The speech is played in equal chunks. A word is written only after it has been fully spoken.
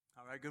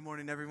All right, good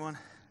morning, everyone.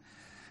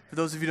 For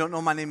those of you who don't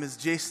know, my name is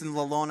Jason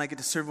Lalone. I get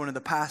to serve one of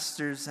the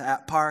pastors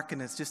at Park,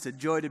 and it's just a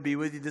joy to be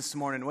with you this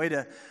morning. Way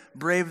to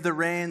brave the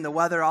rain, the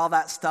weather, all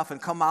that stuff,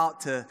 and come out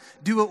to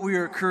do what we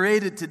were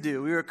created to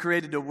do. We were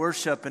created to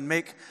worship and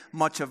make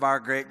much of our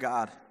great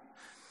God.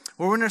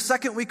 Well, we're in our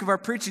second week of our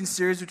preaching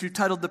series, which we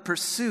titled The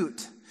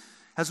Pursuit,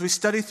 as we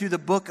study through the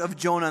book of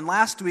Jonah. And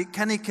last week,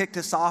 Kenny kicked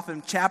us off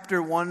in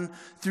chapter 1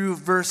 through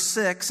verse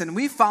 6, and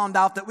we found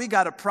out that we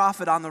got a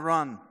prophet on the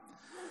run.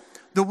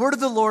 The word of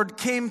the Lord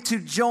came to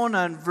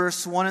Jonah in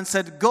verse 1 and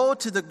said, "Go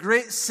to the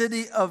great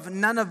city of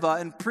Nineveh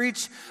and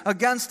preach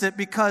against it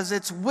because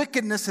its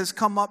wickedness has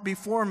come up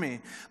before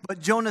me."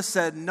 But Jonah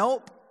said,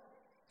 "Nope,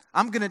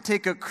 I'm going to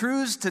take a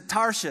cruise to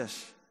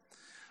Tarshish,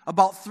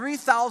 about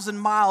 3,000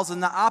 miles in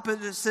the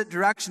opposite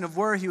direction of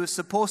where he was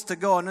supposed to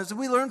go." And as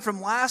we learned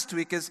from last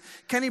week, as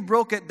Kenny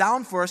broke it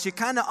down for us, you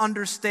kind of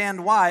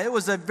understand why. It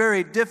was a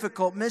very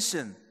difficult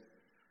mission.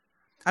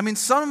 I mean,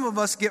 some of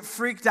us get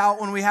freaked out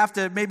when we have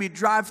to maybe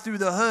drive through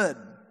the hood.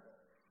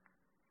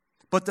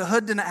 But the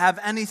hood didn't have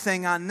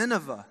anything on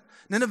Nineveh.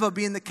 Nineveh,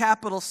 being the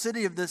capital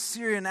city of the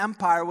Syrian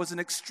Empire, was an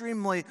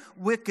extremely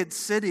wicked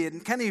city.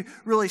 And Kenny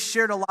really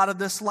shared a lot of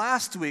this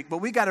last week. But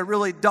we got to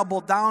really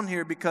double down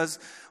here because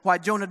why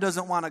Jonah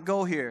doesn't want to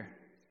go here.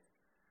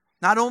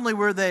 Not only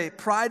were they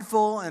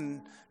prideful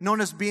and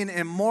known as being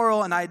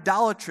immoral and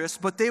idolatrous,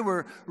 but they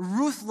were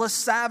ruthless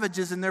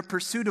savages in their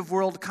pursuit of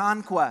world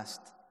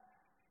conquest.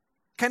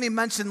 Kenny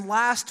mentioned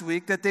last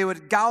week that they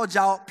would gouge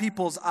out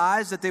people's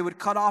eyes, that they would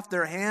cut off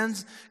their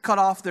hands, cut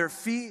off their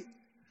feet.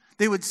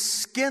 They would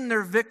skin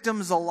their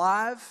victims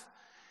alive.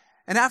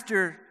 And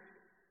after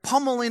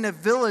pummeling a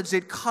village,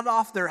 they'd cut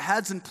off their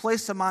heads and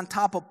place them on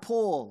top of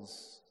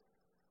poles.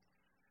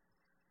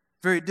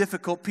 Very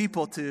difficult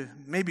people to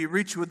maybe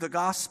reach with the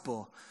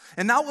gospel.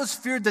 And now it was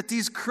feared that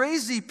these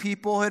crazy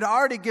people who had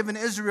already given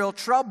Israel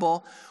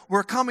trouble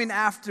were coming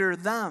after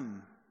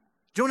them.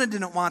 Jonah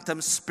didn't want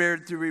them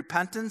spared through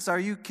repentance. Are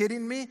you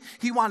kidding me?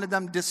 He wanted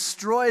them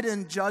destroyed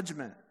in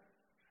judgment.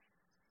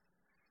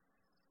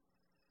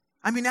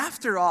 I mean,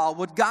 after all,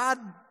 would God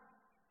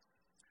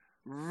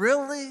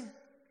really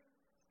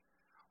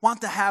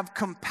want to have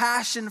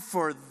compassion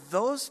for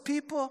those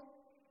people?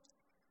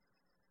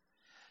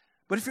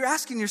 But if you're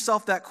asking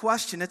yourself that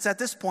question, it's at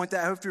this point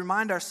that I have to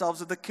remind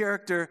ourselves of the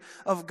character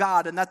of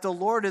God and that the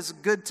Lord is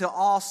good to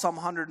all, Psalm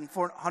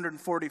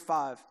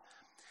 145.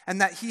 And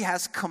that he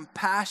has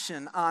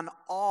compassion on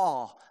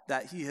all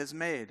that he has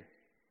made.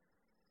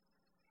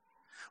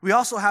 We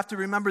also have to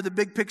remember the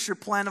big picture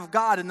plan of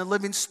God and the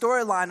living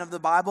storyline of the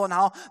Bible and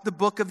how the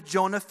book of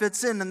Jonah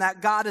fits in, and that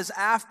God is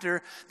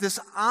after this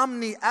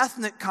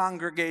omni-ethnic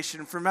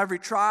congregation from every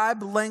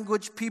tribe,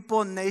 language,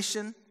 people, and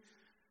nation,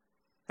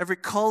 every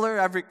color,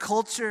 every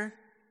culture,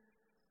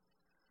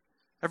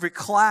 every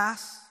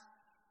class,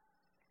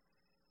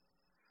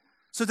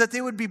 so that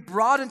they would be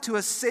brought into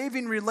a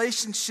saving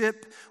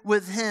relationship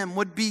with him,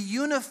 would be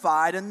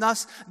unified, and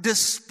thus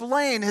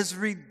displaying his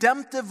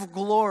redemptive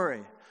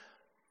glory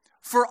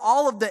for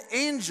all of the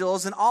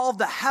angels and all of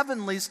the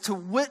heavenlies to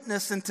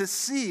witness and to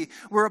see.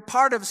 We're a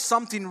part of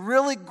something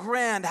really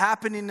grand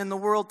happening in the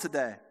world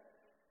today.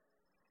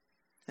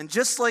 And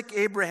just like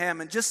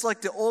Abraham, and just like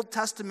the Old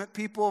Testament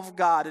people of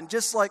God, and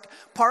just like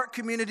Park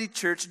Community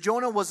Church,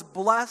 Jonah was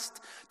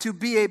blessed to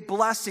be a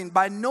blessing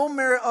by no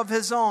merit of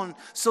his own.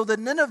 So the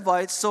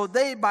Ninevites, so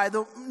they by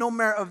no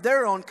merit of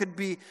their own could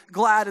be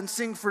glad and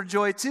sing for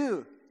joy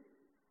too.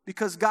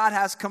 Because God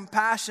has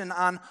compassion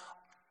on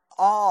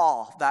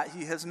all that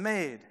he has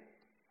made.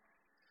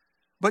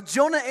 But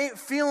Jonah ain't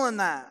feeling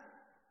that.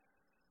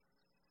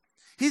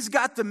 He's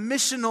got the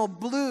missional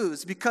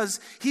blues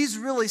because he's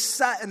really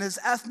set in his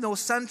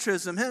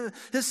ethnocentrism.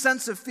 His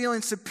sense of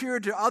feeling superior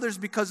to others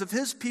because of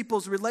his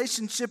people's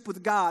relationship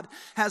with God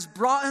has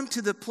brought him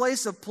to the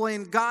place of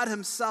playing God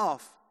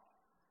himself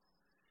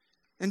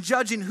and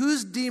judging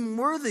who's deemed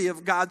worthy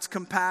of God's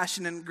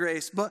compassion and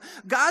grace. But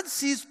God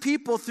sees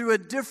people through a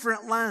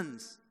different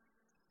lens.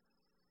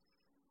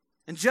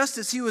 And just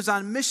as he was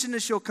on mission to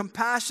show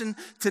compassion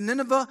to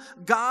Nineveh,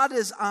 God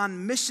is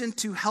on mission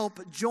to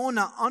help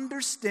Jonah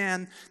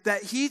understand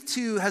that he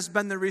too has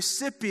been the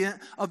recipient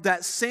of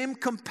that same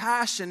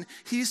compassion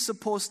he's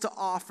supposed to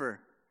offer.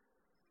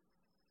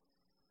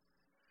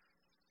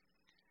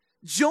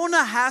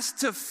 Jonah has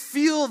to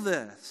feel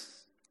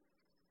this.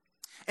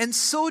 And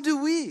so do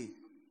we.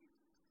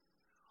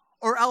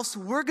 Or else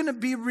we're going to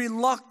be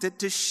reluctant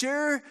to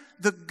share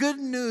the good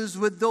news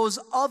with those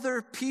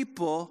other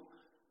people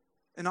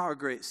in our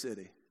great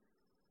city.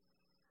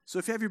 So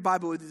if you have your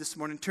Bible with you this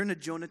morning, turn to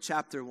Jonah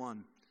chapter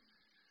 1.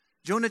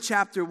 Jonah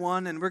chapter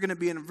 1, and we're going to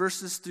be in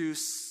verses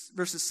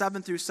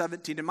 7 through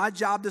 17. And my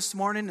job this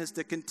morning is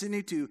to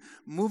continue to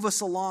move us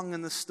along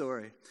in the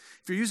story.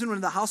 If you're using one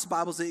of the house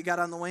Bibles that you got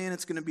on the way in,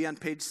 it's going to be on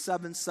page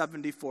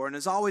 774. And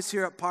as always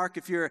here at Park,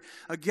 if you're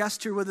a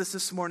guest here with us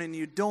this morning and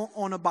you don't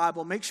own a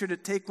Bible, make sure to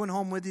take one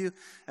home with you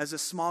as a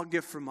small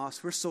gift from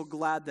us. We're so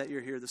glad that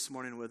you're here this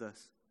morning with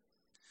us.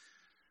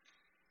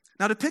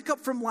 Now, to pick up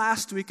from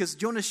last week, as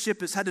Jonah's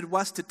ship is headed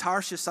west to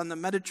Tarshish on the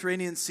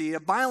Mediterranean Sea, a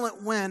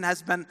violent wind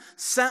has been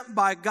sent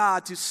by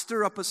God to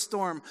stir up a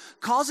storm,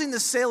 causing the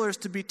sailors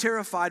to be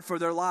terrified for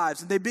their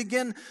lives. And they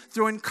begin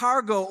throwing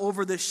cargo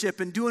over the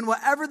ship and doing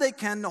whatever they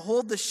can to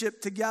hold the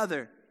ship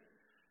together.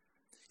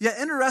 Yet,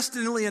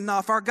 interestingly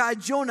enough, our guy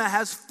Jonah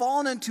has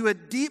fallen into a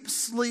deep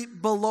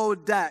sleep below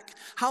deck.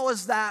 How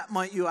is that,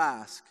 might you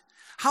ask?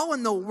 How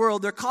in the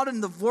world? They're caught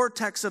in the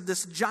vortex of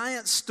this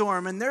giant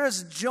storm, and there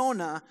is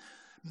Jonah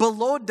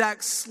below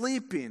deck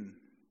sleeping.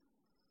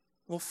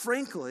 Well,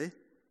 frankly,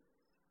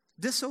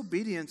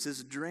 disobedience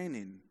is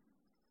draining.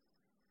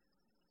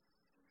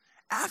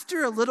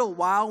 After a little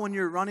while when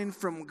you're running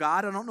from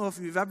God, I don't know if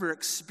you've ever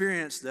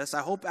experienced this. I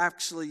hope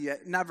actually you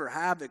never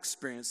have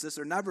experienced this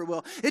or never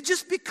will. It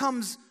just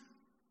becomes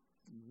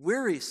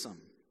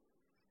wearisome.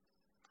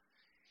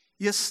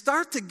 You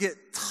start to get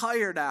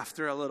tired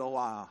after a little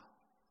while.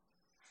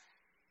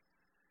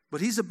 But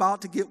he's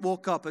about to get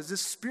woke up as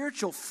this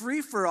spiritual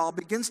free-for-all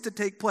begins to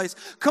take place.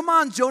 Come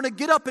on, Jonah,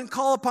 get up and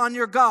call upon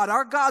your God.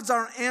 Our gods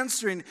aren't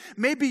answering.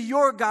 Maybe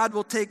your God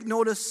will take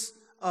notice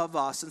of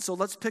us. And so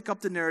let's pick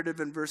up the narrative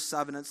in verse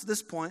 7. At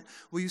this point,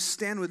 will you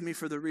stand with me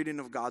for the reading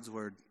of God's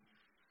word?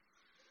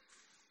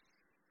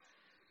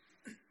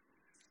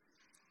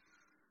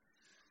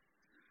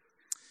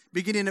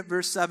 Beginning at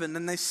verse 7,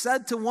 and they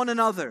said to one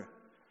another,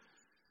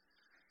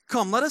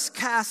 "Come, let us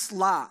cast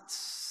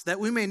lots, that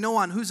we may know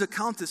on whose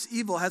account this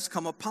evil has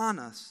come upon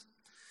us."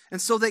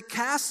 And so they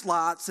cast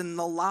lots, and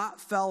the lot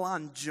fell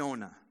on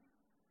Jonah.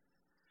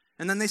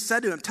 And then they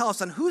said to him, "Tell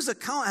us, on whose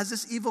account has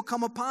this evil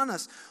come upon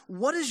us?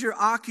 What is your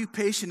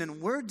occupation,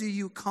 and where do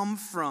you come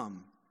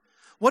from?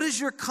 What is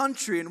your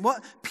country, and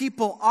what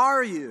people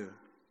are you?"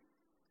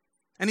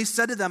 And he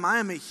said to them, "I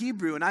am a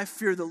Hebrew, and I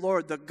fear the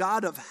Lord, the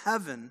God of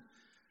heaven,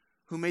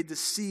 who made the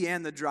sea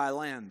and the dry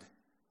land."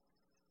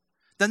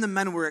 Then the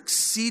men were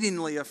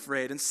exceedingly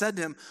afraid and said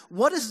to him,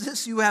 "What is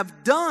this you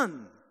have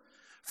done?"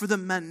 For the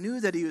men knew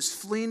that he was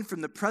fleeing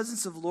from the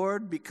presence of the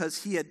Lord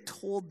because he had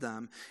told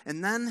them.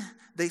 And then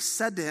they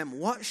said to him,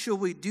 "What shall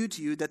we do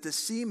to you that the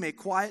sea may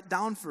quiet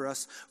down for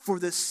us?" For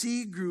the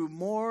sea grew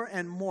more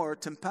and more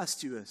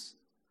tempestuous.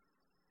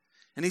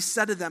 And he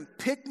said to them,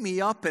 "Pick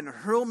me up and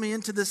hurl me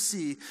into the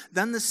sea.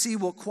 Then the sea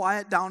will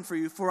quiet down for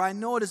you. For I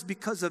know it is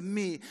because of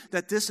me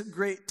that this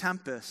great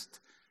tempest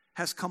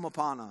has come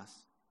upon us."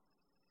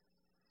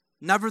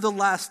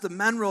 Nevertheless, the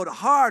men rowed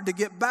hard to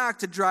get back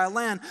to dry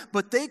land,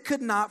 but they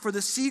could not, for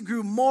the sea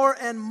grew more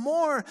and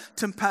more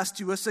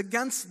tempestuous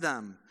against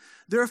them.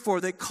 Therefore,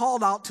 they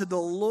called out to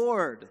the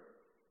Lord,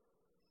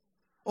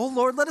 "O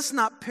Lord, let us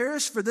not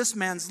perish for this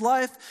man's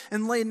life,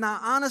 and lay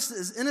not on us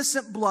his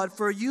innocent blood,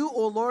 for you,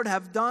 O Lord,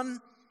 have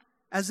done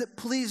as it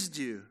pleased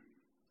you."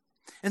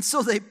 And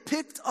so they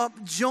picked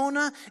up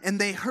Jonah,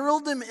 and they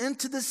hurled him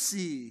into the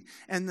sea,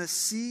 and the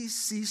sea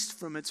ceased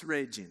from its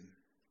raging.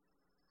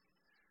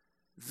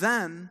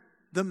 Then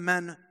the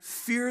men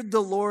feared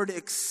the Lord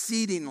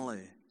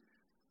exceedingly,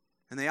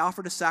 and they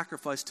offered a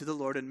sacrifice to the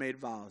Lord and made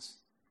vows.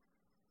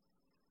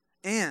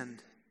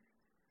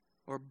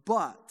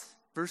 But,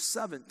 verse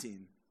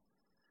 17,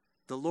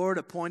 the Lord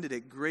appointed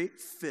a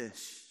great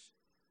fish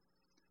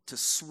to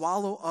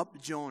swallow up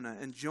Jonah,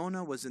 and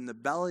Jonah was in the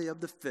belly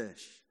of the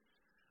fish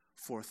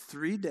for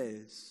 3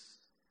 days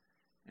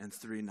and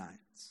 3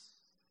 nights.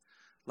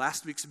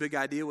 Last week's big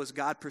idea was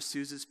God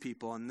pursues his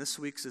people, and this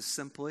week's is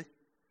simply,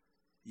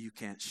 you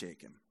can't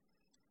shake him.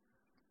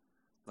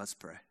 Let's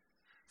pray.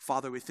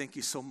 Father, we thank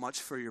you so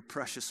much for your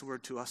precious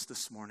word to us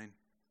this morning.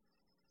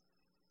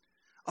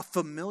 A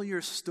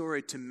familiar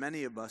story to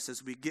many of us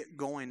as we get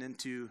going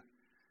into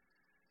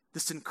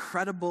this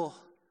incredible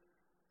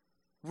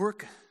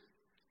work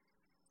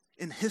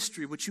in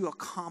history which you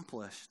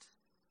accomplished,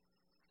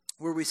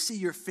 where we see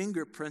your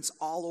fingerprints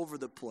all over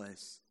the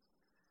place.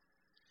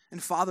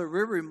 And Father,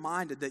 we're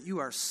reminded that you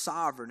are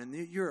sovereign and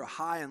that you're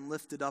high and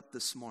lifted up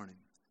this morning.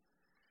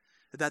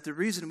 That the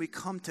reason we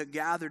come to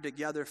gather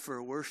together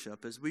for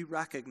worship is we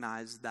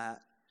recognize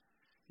that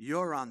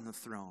you're on the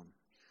throne.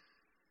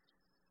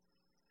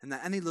 And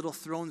that any little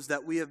thrones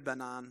that we have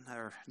been on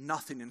are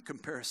nothing in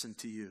comparison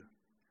to you.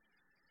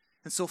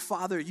 And so,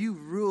 Father, you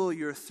rule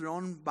your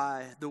throne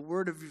by the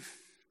word of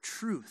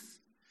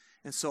truth.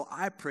 And so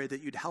I pray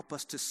that you'd help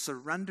us to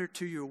surrender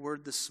to your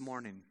word this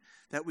morning,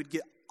 that we'd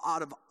get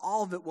out of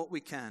all of it what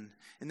we can,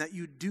 and that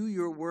you do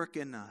your work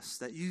in us,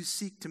 that you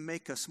seek to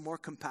make us more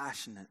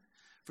compassionate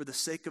for the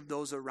sake of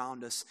those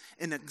around us,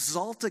 and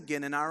exalt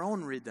again in our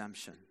own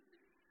redemption.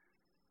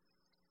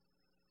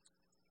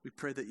 We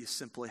pray that you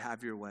simply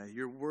have your way.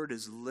 Your word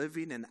is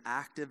living and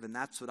active, and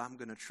that's what I'm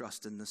going to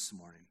trust in this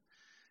morning.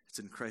 It's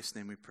in Christ's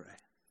name we pray.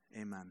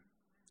 Amen.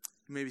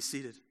 You may be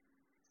seated.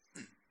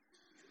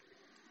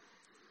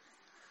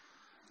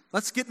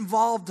 Let's get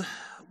involved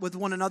with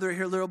one another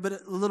here a little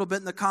bit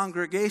in the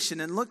congregation,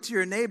 and look to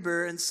your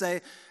neighbor and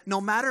say, no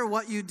matter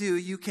what you do,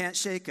 you can't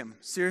shake him.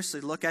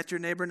 Seriously, look at your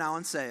neighbor now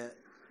and say it.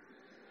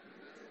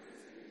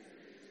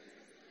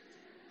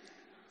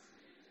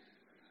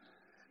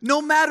 No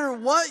matter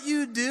what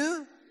you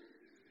do,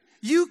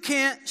 you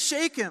can't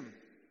shake him.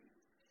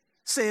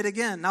 Say it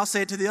again. Now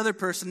say it to the other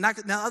person, not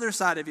the other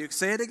side of you.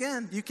 Say it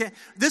again. You can't.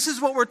 This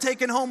is what we're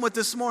taking home with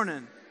this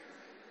morning.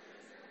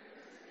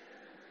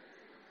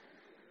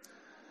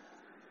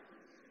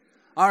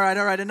 All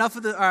right. Enough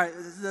of the. All right,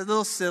 it's a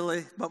little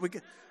silly, but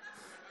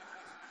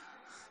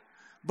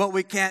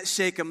we can't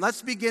shake them.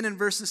 Let's begin in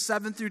verses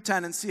 7 through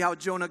 10 and see how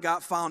Jonah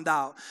got found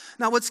out.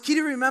 Now, what's key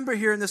to remember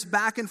here in this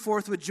back and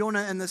forth with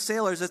Jonah and the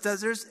sailors is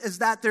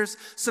that there's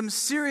some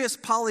serious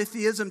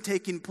polytheism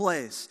taking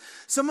place.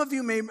 Some of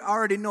you may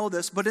already know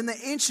this, but in the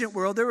ancient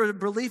world, there was a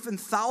belief in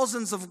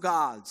thousands of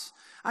gods.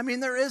 I mean,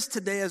 there is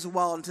today as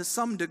well, and to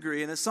some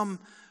degree, and in some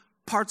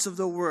parts of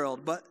the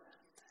world. But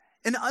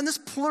in this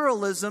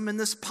pluralism, in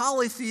this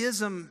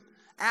polytheism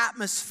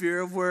atmosphere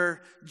of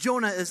where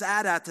Jonah is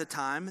at the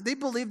time, they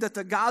believed that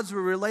the gods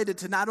were related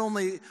to not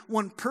only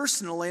one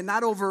personally, and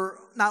not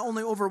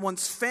only over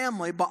one's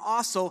family, but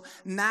also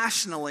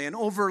nationally and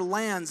over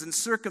lands and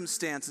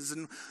circumstances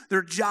and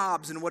their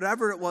jobs and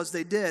whatever it was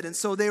they did. And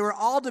so they were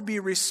all to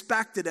be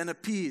respected and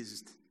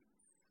appeased.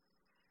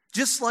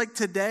 Just like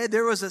today,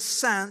 there was a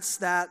sense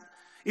that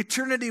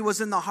eternity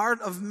was in the heart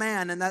of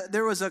man and that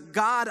there was a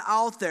God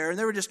out there, and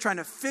they were just trying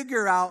to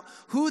figure out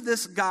who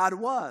this God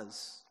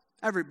was.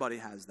 Everybody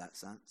has that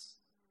sense.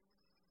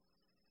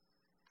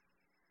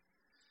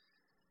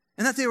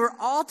 And that they were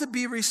all to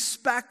be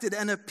respected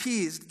and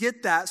appeased.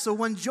 Get that? So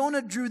when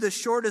Jonah drew the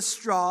shortest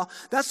straw,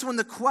 that's when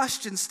the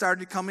questions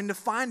started coming to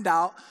find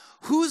out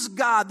whose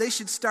God they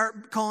should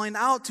start calling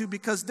out to,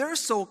 because their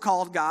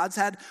so-called gods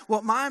had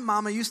what my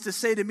mama used to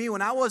say to me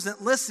when I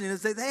wasn't listening,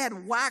 is that they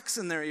had wax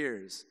in their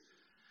ears.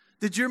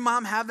 Did your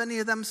mom have any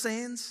of them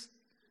sayings?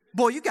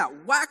 Boy, you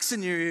got wax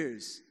in your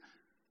ears.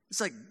 It's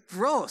like,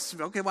 gross.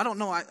 Okay, well, I don't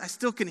know. I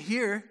still can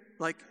hear.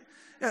 Like,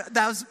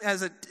 that was,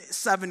 as a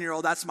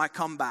 7-year-old, that's my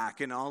comeback,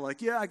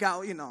 Like, yeah, I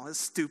got, this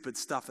stupid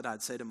stuff that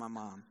I'd say to my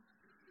mom.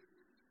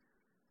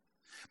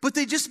 But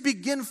they just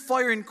begin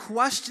firing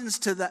questions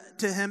to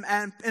him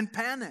and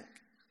panic.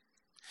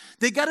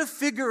 They got to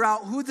figure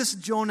out who this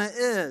Jonah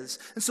is.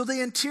 And so they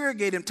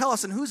interrogate him. Tell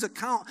us, on whose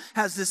account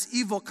has this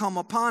evil come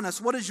upon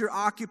us? What is your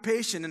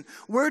occupation? And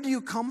where do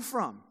you come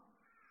from?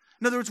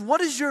 In other words,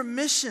 what is your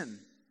mission?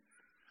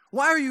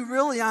 Why are you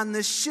really on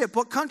this ship?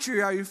 What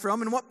country are you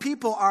from? And what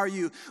people are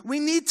you? We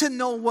need to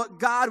know what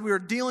God we're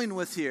dealing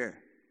with here.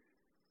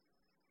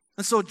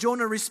 And so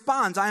Jonah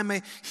responds, I am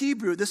a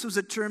Hebrew. This was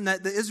a term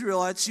that the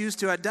Israelites used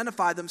to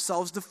identify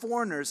themselves to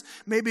foreigners.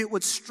 Maybe it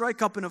would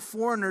strike up in a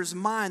foreigner's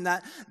mind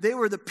that they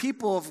were the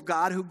people of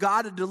God who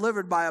God had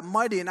delivered by a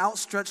mighty and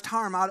outstretched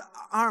arm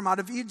out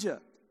of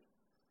Egypt.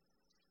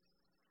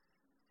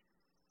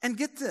 And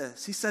get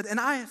this, he said, and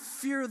I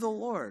fear the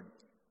Lord.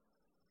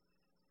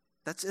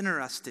 That's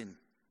interesting.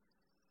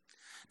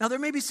 Now, there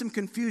may be some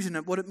confusion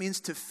of what it means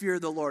to fear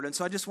the Lord. And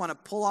so I just want to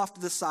pull off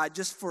to the side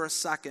just for a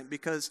second,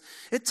 because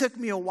it took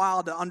me a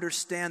while to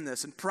understand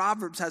this. And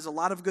Proverbs has a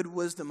lot of good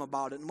wisdom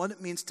about it and what it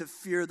means to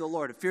fear the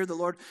Lord. To fear the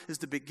Lord is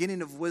the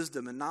beginning of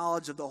wisdom, and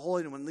knowledge of the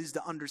Holy One leads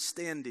to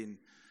understanding.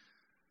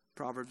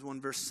 Proverbs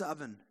 1 verse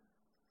 7.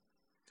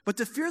 But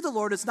to fear the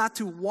Lord is not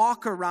to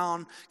walk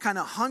around kind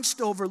of hunched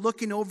over,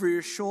 looking over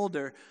your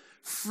shoulder,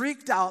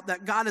 freaked out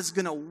that God is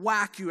going to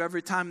whack you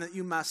every time that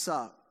you mess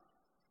up.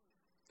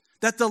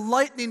 That the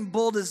lightning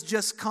bolt is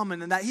just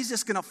coming and that he's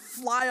just going to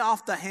fly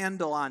off the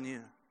handle on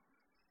you.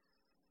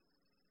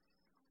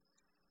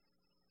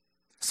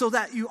 So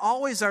that you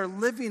always are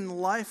living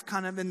life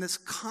kind of in this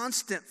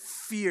constant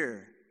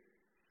fear.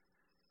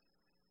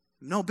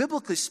 No,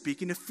 biblically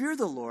speaking, to fear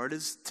the Lord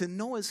is to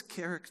know his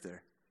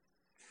character.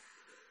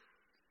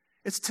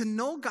 It's to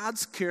know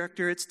God's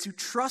character. It's to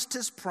trust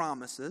his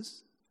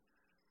promises.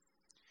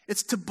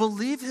 It's to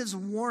believe his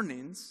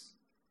warnings.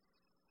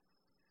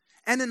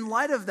 And in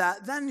light of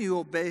that, then you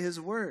obey his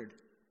word.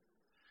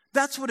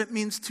 That's what it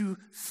means to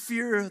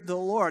fear the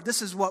Lord.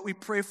 This is what we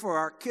pray for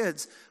our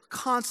kids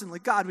constantly.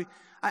 God,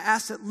 I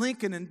ask that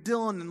Lincoln and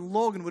Dylan and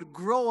Logan would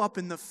grow up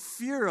in the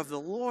fear of the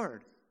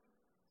Lord.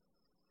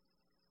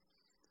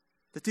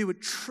 That they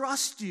would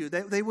trust you.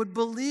 That they would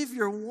believe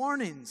your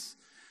warnings.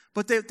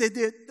 But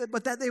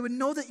that they would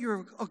know that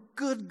you're a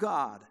good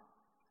God.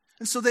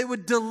 And so they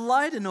would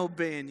delight in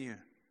obeying you.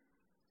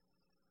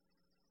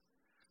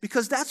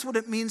 Because that's what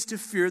it means to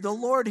fear the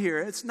Lord here.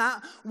 It's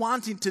not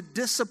wanting to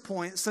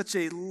disappoint such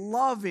a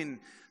loving,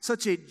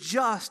 such a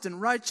just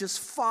and righteous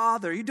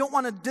Father. You don't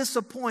want to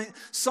disappoint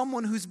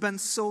someone who's been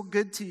so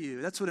good to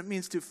you. That's what it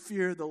means to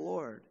fear the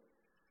Lord.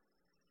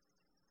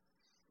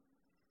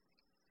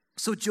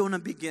 So Jonah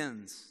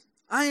begins.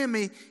 I am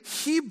a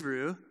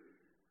Hebrew,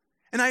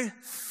 and I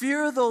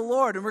fear the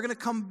Lord. And we're going to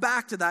come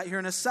back to that here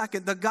in a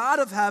second. The God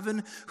of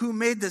heaven who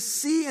made the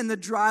sea and the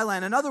dry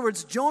land. In other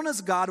words,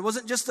 Jonah's God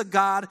wasn't just a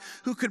God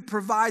who could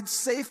provide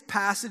safe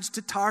passage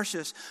to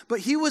Tarshish,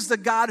 but he was the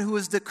God who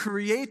was the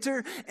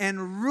creator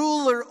and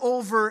ruler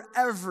over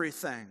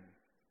everything.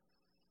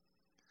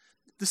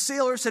 The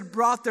sailors had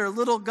brought their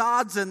little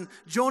gods, and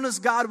Jonah's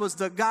God was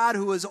the God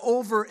who was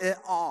over it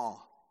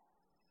all.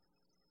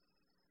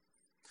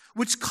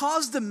 which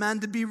caused the men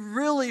to be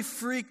really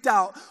freaked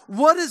out.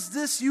 What is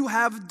this you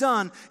have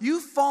done?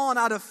 You've fallen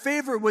out of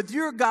favor with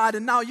your God,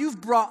 and now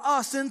you've brought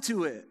us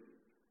into it.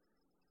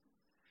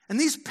 And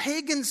these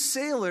pagan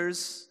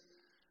sailors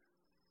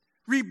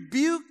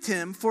rebuked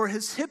him for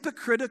his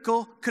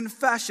hypocritical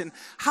confession.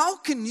 How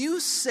can you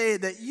say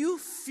that you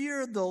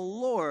fear the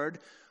Lord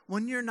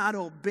when you're not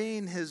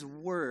obeying his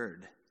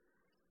word?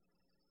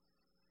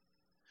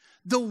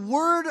 The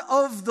word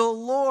of the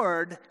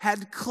Lord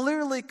had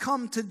clearly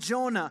come to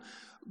Jonah.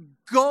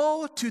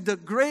 Go to the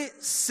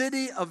great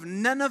city of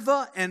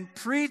Nineveh and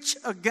preach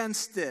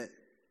against it.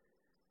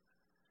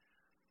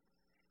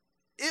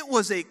 It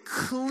was a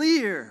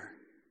clear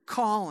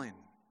calling.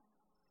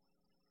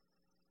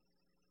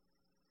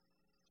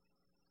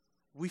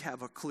 We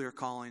have a clear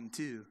calling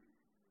too.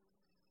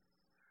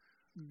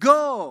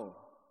 Go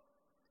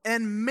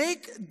and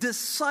make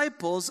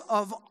disciples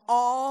of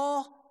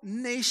all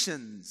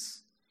nations.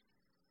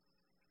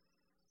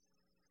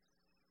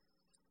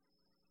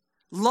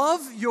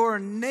 Love your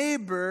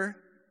neighbor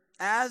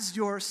as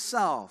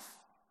yourself.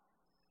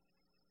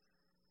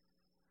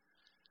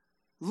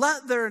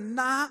 Let there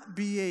not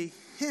be a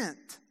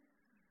hint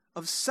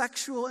of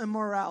sexual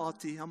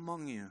immorality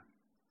among you.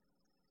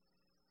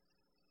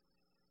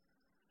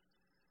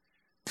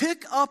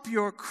 Pick up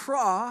your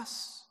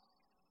cross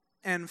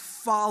and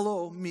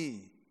follow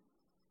me.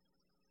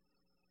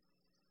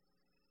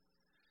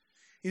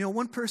 You know,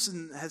 one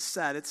person has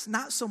said, it's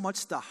not so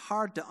much the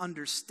hard to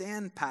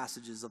understand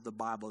passages of the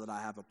Bible that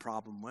I have a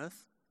problem with,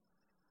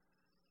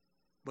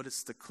 but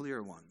it's the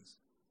clear ones.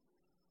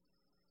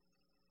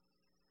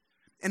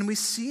 And we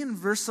see in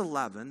verse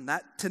 11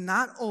 that to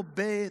not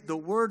obey the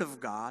word of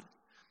God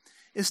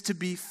is to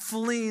be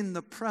fleeing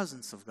the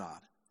presence of God.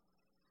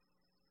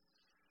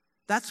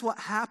 That's what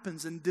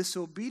happens in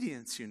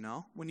disobedience, you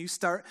know. When you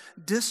start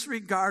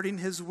disregarding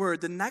his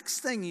word, the next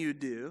thing you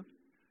do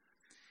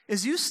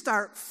is you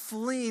start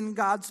fleeing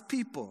God's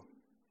people.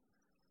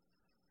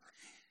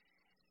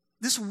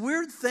 This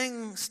weird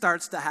thing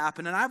starts to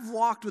happen, and I've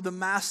walked with the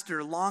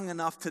master long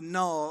enough to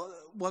know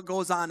what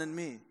goes on in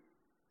me.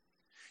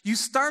 You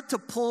start to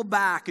pull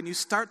back and you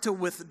start to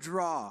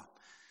withdraw.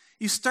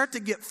 You start to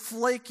get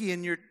flaky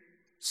in your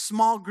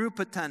small group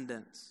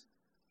attendance.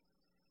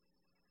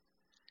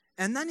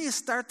 And then you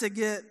start to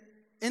get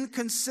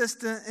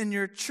inconsistent in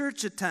your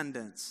church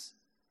attendance.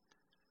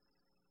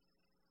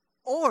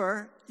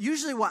 Or,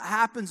 usually what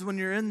happens when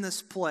you're in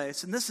this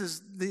place, and this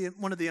is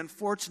one of the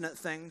unfortunate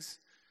things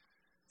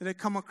that I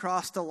come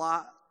across a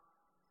lot,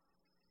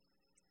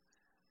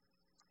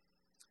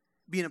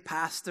 being a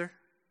pastor,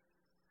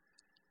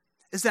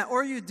 is that,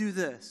 or you do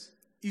this,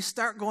 you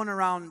start going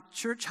around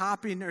church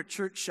hopping or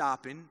church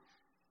shopping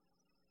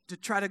to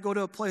try to go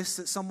to a place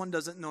that someone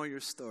doesn't know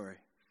your story.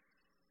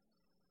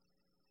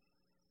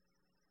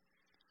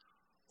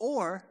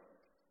 Or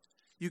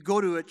you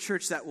go to a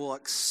church that will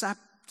accept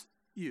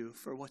you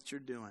for what you're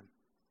doing.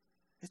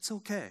 It's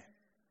okay.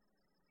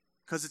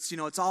 Because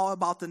it's all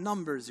about the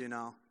numbers, you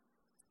know.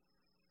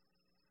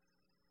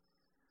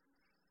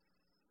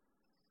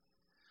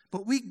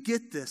 But we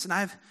get this, and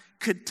I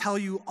could tell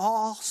you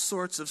all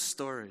sorts of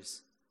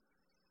stories.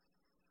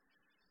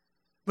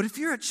 But if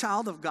you're a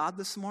child of God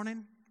this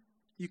morning,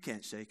 you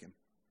can't shake him.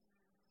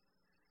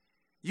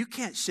 You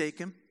can't shake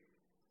him.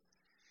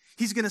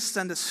 He's going to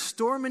send a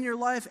storm in your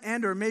life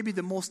and or maybe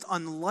the most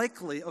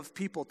unlikely of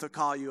people to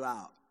call you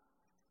out.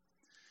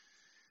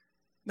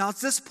 Now, at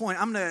this point,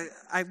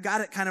 I've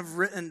got it kind of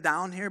written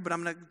down here, but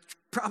I'm going to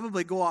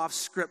probably go off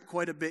script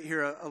quite a bit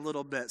here a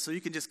little bit, so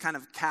you can just kind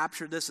of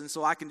capture this, and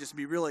so I can just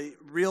be really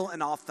real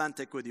and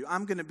authentic with you.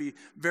 I'm going to be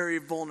very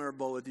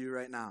vulnerable with you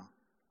right now.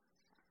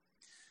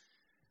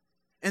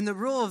 And the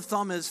rule of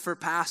thumb is for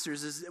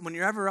pastors is when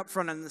you're ever up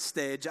front on the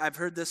stage, I've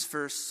heard this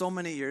for so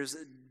many years,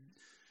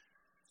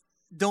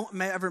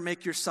 don't ever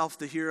make yourself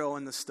the hero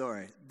in the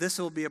story. This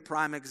will be a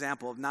prime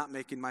example of not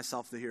making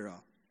myself the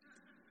hero.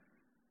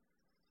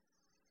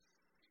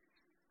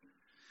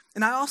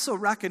 And I also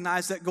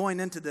recognize that going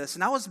into this,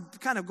 and I was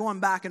kind of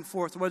going back and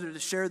forth whether to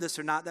share this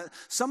or not, that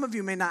some of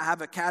you may not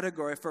have a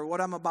category for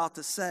what I'm about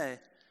to say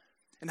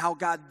and how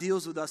God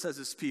deals with us as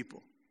his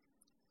people.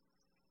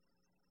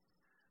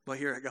 But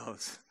here it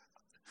goes.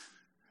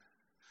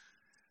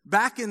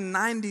 Back in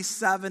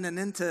 97 and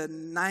into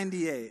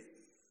 98,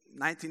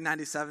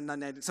 1997,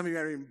 98, some of you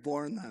aren't even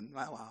born then.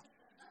 Wow.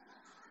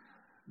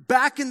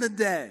 Back in the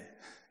day,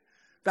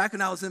 back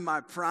when I was in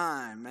my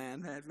prime,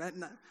 man,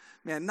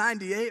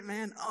 98,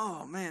 man,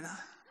 oh, man.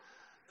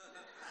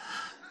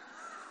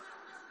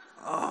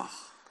 Oh,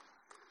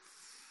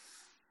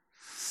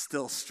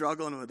 still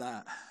struggling with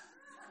that.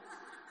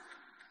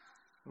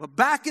 But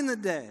back in the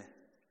day,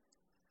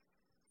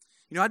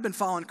 I'd been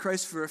following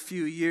Christ for a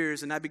few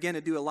years, and I began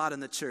to do a lot in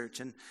the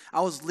church. And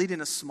I was leading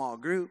a small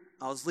group.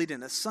 I was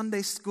leading a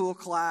Sunday school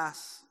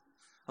class.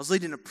 I was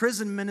leading a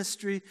prison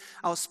ministry.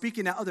 I was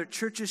speaking at other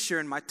churches,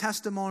 sharing my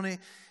testimony.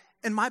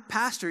 And my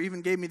pastor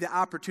even gave me the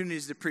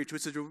opportunities to preach,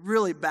 which is a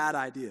really bad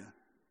idea,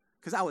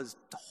 because that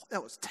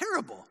was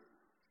terrible.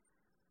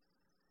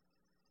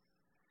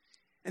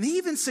 And he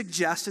even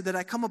suggested that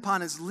I come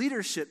upon his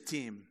leadership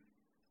team,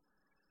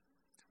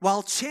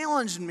 while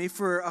challenging me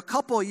for a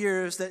couple of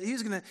years that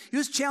he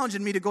was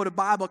challenging me to go to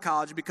Bible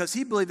college because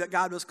he believed that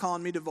God was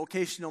calling me to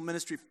vocational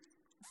ministry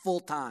full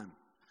time.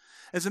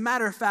 As a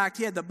matter of fact,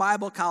 he had the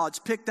Bible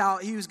college picked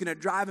out. He was going to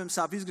drive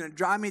himself. He was going to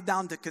drive me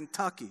down to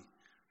Kentucky.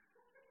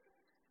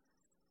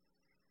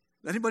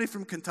 Anybody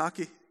from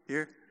Kentucky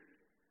here?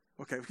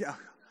 Okay, yeah.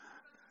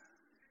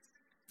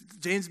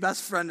 Jane's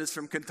best friend is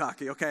from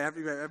Kentucky. Okay,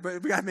 everybody,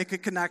 we got to make a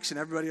connection.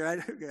 Everybody, right?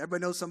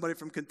 Everybody knows somebody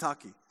from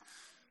Kentucky.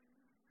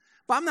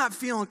 But I'm not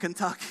feeling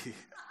Kentucky.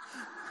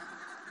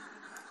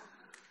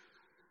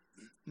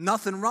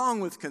 Nothing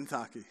wrong with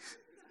Kentucky.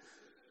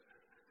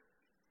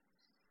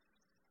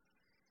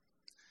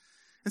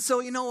 And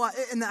so, you know what?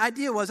 And the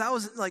idea was, I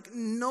was like,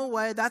 no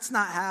way, that's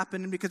not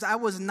happening, because I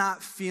was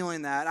not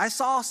feeling that. I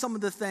saw some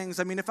of the things.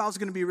 I mean, if I was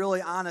going to be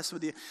really honest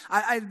with you,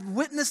 I'd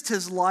witnessed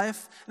his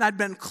life, and I'd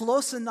been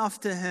close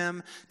enough to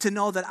him to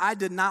know that I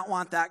did not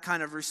want that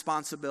kind of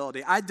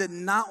responsibility. I did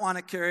not want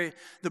to carry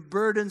the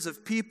burdens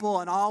of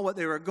people and all what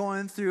they were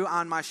going through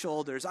on my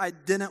shoulders. I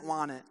didn't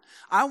want it.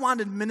 I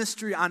wanted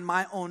ministry on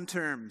my own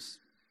terms.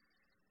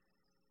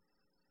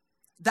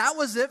 That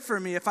was it for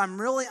me, if I'm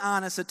really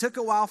honest. It took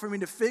a while for me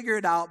to figure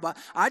it out, but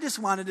I just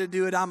wanted to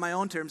do it on my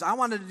own terms. I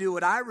wanted to do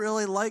what I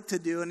really like to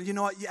do, and you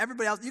know what?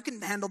 Everybody else, you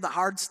can handle the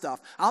hard stuff.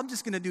 I'm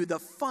just going to do the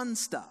fun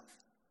stuff.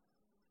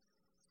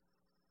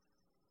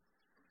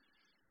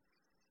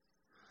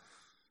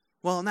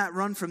 Well, in that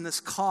run from this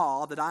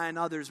call that I and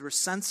others were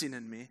sensing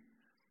in me,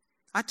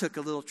 I took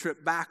a little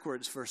trip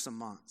backwards for some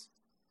months.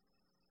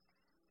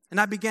 And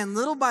I began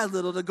little by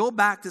little to go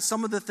back to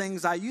some of the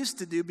things I used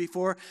to do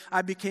before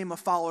I became a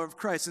follower of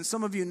Christ. And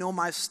some of you know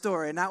my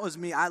story, and that was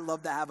me. I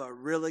love to have a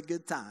really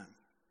good time.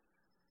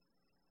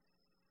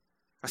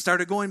 I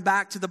started going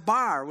back to the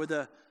bar with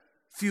a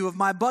few of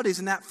my buddies,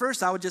 and at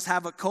first I would just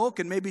have a Coke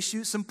and maybe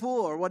shoot some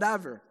pool or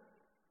whatever.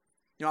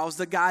 You know, I was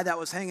the guy that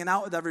was hanging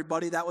out with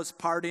everybody, that was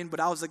partying, but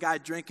I was the guy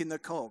drinking the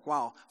Coke.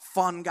 Wow,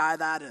 fun guy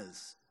that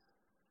is.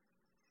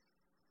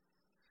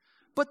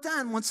 But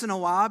then, once in a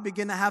while, I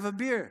began to have a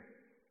beer.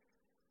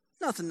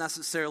 Nothing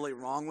necessarily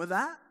wrong with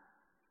that.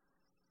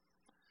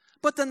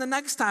 But then the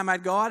next time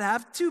I'd go, I'd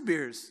have 2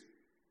 beers.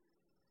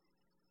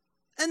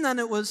 And then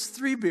it was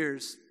 3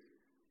 beers.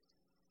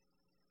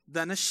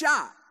 Then a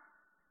shot.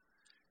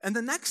 And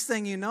the next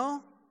thing you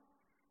know,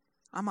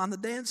 I'm on the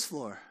dance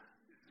floor.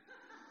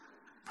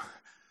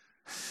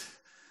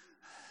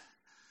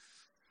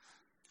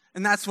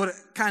 And that's what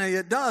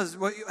it does,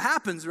 what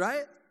happens,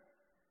 right?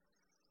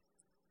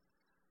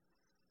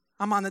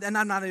 And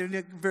I'm not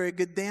a very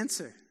good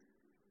dancer.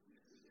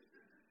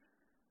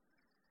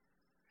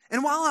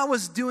 And while I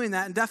was doing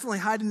that and definitely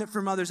hiding it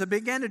from others, I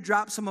began to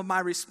drop some of my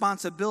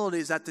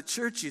responsibilities at the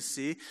church, you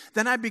see.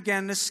 Then I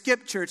began to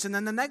skip church. And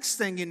then the next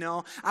thing you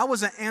know, I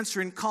wasn't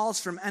answering calls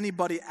from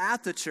anybody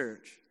at the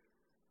church.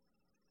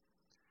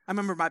 I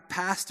remember my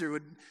pastor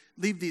would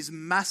leave these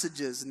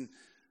messages, and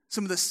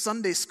some of the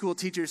Sunday school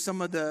teachers, some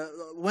of the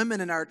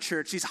women in our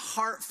church, these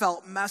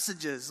heartfelt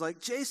messages like,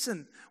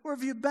 Jason, where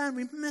have you been?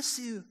 We miss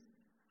you.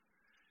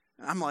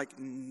 And I'm like,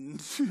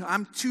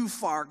 I'm too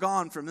far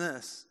gone from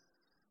this.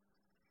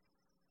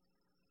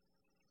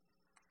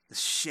 The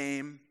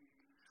shame.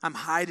 I'm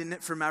hiding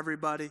it from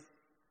everybody.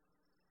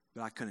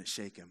 But I couldn't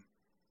shake him.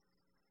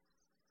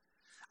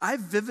 I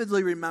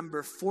vividly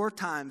remember 4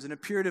 times in a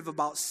period of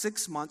about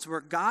 6 months where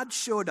God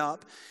showed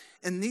up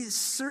in these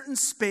certain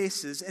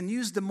spaces and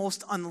used the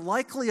most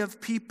unlikely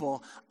of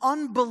people,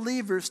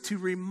 unbelievers, to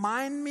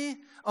remind me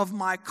of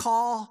my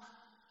call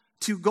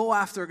to go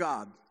after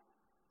God.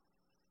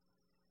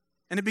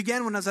 And it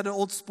began when I was at an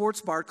old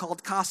sports bar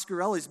called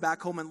Coscarelli's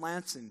back home in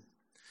Lansing.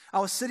 I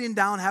was sitting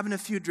down having a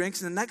few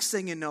drinks, and the next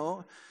thing you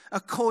know,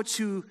 a coach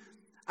who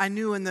I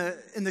knew in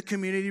the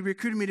community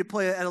recruited me to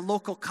play at a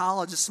local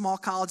college, a small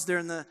college there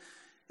in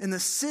the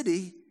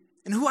city,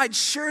 and who I'd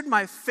shared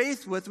my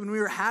faith with when we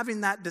were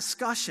having that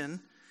discussion,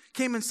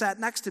 came and sat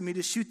next to me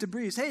to shoot the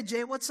breeze. Hey,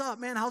 Jay, what's up,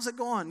 man? How's it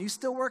going? You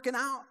still working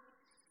out?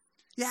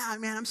 Yeah,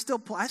 man, I still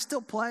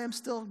play. I'm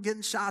still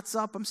getting shots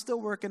up. I'm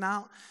still working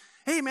out.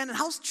 Hey, man,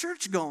 how's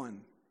church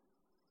going?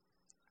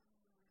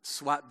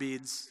 Sweat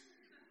beads.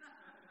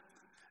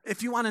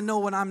 If you want to know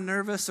when I'm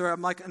nervous or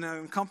I'm like in an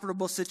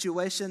uncomfortable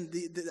situation,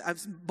 I'm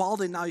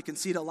balding now, you can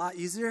see it a lot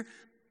easier.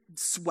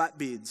 Sweat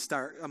beads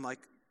start. I'm like,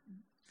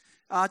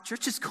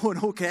 church is going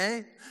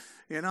okay,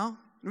 you know?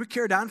 And we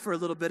carried on for a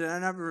little bit, and I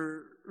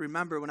never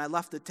remember when I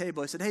left the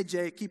table, I said, hey,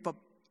 Jay, keep up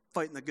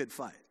fighting the good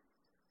fight.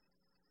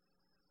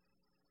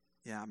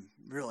 Yeah, I'm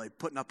really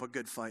putting up a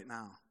good fight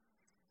now.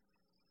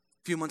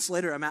 A few months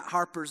later, I'm at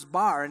Harper's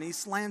Bar in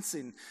East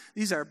Lansing.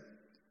 These are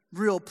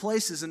real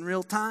places in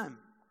real time.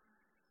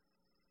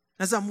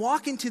 As I'm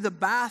walking to the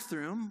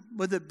bathroom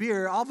with a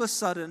beer, all of a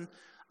sudden,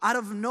 out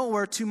of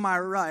nowhere to my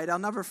right, I'll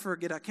never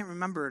forget, I can't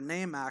remember her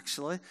name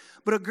actually,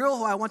 but a girl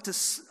who I went to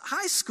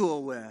high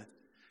school with,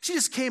 she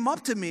just came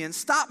up to me and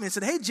stopped me and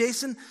said, hey,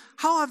 Jason,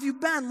 how have you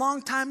been?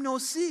 Long time no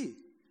see.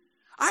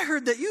 I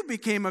heard that you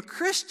became a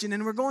Christian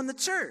and we're going to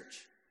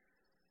church.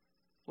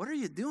 What are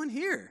you doing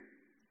here?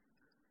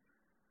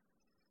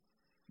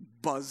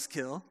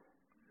 Buzzkill.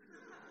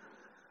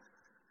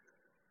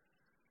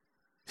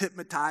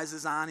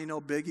 Hypnotizes on,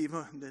 Biggie.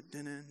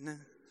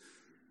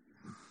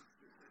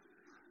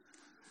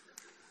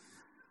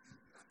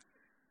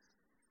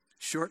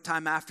 Short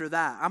time after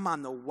that, I'm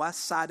on the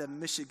west side of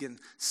Michigan,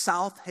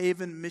 South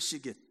Haven,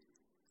 Michigan.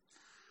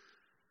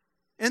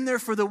 In there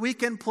for the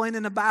weekend playing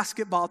in a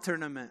basketball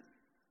tournament.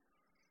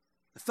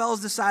 The fellas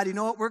decide, you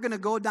know what, we're going to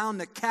go down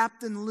to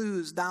Captain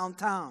Lou's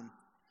downtown.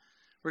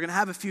 We're going to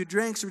have a few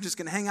drinks. We're just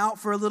going to hang out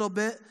for a little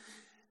bit.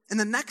 And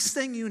the next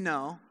thing you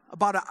know,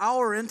 about an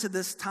hour into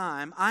this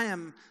time, I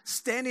am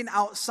standing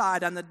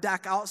outside on the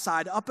deck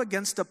outside up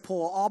against a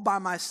pole all by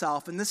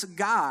myself. And this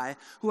guy,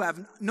 who I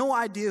have no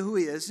idea who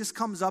he is, just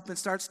comes up and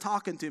starts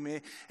talking to me.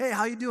 Hey,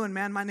 how you doing,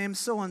 man? My name's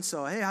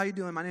so-and-so. Hey, how you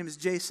doing? My name is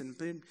Jason.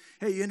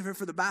 Hey, you in here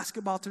for the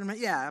basketball tournament?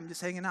 Yeah, I'm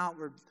just hanging out.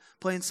 We're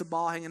playing some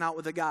ball, hanging out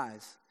with the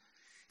guys.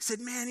 He said,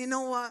 man, you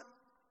know what?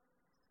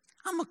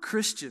 I'm a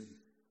Christian.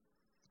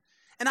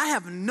 And I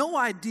have no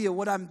idea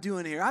what I'm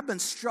doing here. I've been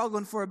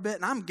struggling for a bit,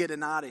 and I'm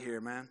getting out of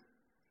here, man.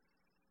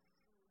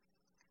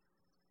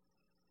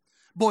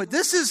 Boy,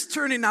 this is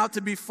turning out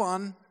to be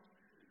fun.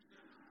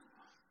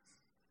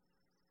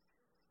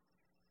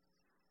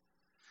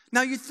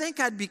 Now, you'd think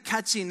I'd be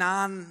catching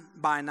on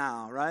by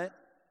now, right?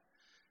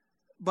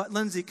 But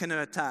Lindsay can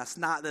attest,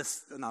 not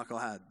this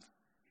knucklehead.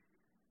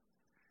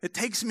 It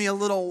takes me a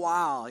little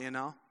while,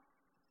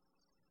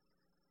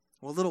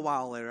 Well, a little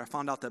while later, I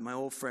found out that my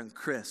old friend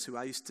Chris, who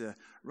I used to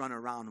run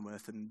around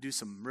with and do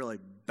some really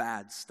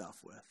bad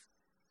stuff with,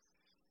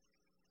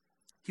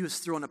 he was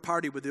throwing a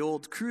party with the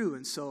old crew,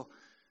 and so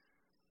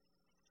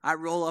I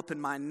roll up in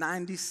my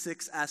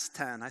 96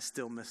 S10. I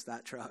still miss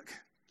that truck.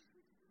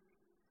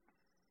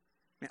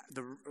 Yeah,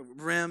 the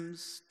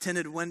rims,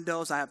 tinted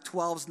windows. I have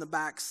 12s in the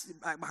back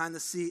behind the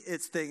seat.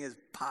 Its thing is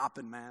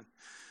popping, man.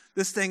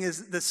 This thing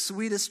is the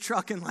sweetest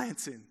truck in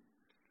Lansing.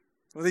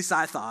 Well, at least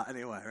I thought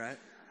anyway, right?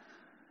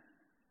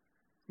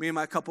 Me and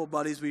my couple of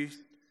buddies, we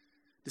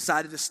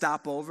decided to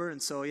stop over.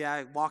 And so,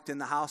 I walked in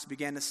the house,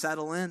 began to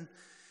settle in.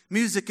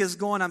 Music is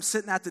going. I'm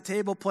sitting at the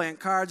table playing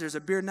cards. There's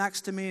a beer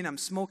next to me, and I'm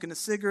smoking a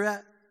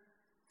cigarette.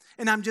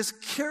 And I'm just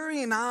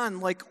carrying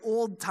on like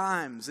old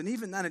times. And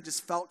even then, it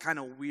just felt kind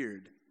of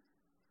weird.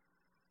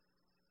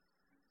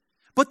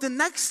 But the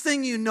next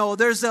thing you know,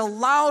 there's a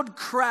loud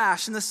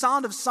crash and the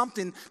sound of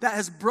something that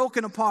has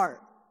broken apart.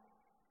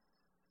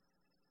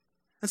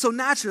 And so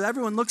naturally,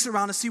 everyone looks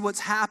around to see what's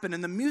happened.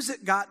 And the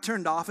music got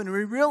turned off. And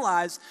we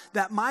realized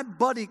that my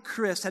buddy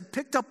Chris had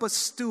picked up a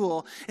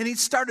stool and he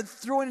started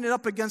throwing it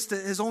up against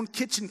his own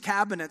kitchen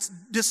cabinets,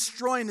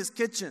 destroying his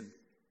kitchen.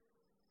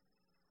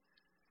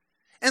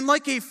 And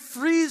like a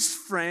freeze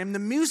frame, the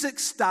music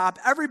stopped.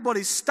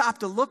 Everybody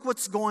stopped to look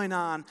what's going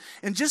on.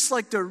 And just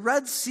like the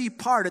Red Sea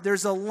parted,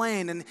 there's a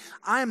lane, and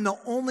I am the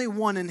only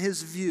one in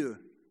his view.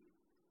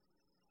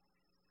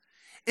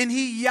 And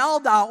he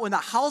yelled out in a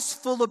house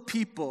full of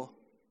people,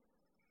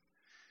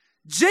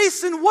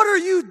 Jason, what are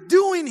you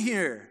doing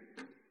here?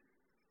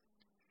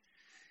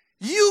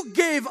 You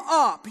gave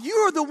up. You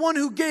are the one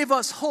who gave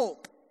us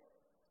hope.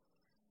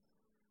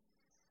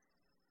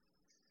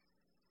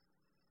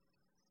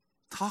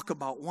 Talk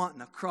about wanting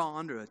to crawl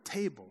under a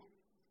table.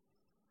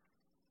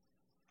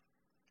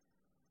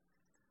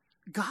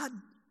 God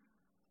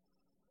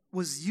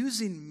was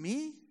using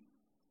me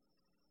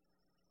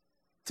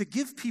to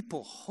give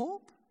people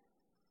hope.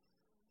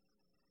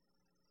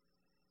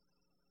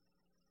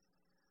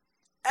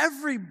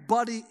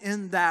 Everybody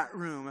in that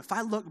room, if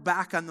I look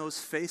back on those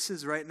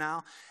faces right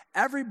now,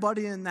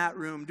 everybody in that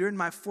room, during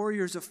my 4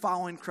 years of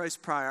following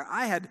Christ prior,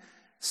 I had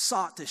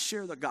sought to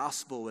share the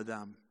gospel with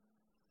them.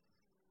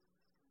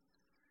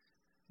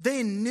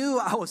 They knew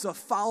I was a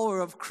follower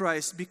of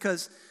Christ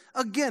because,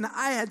 again,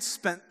 I had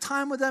spent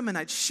time with them and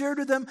I'd shared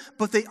with them,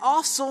 but they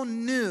also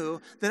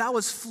knew that I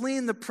was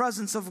fleeing the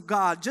presence of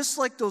God, just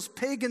like those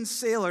pagan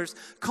sailors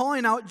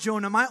calling out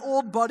Jonah. My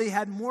old buddy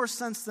had more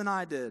sense than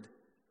I did.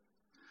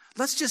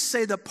 Let's just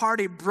say the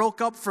party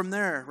broke up from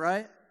there,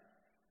 right?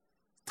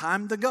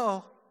 Time to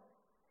go.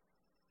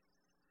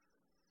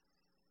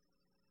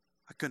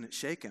 I couldn't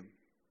shake him.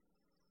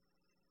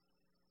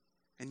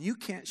 And you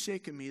can't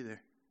shake him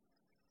either.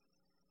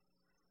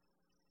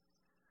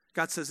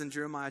 God says in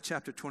Jeremiah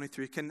chapter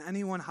 23, can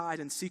anyone hide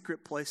in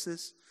secret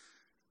places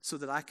so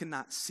that I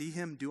cannot see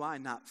him? Do I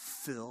not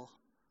fill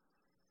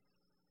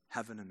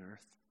heaven and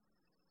earth?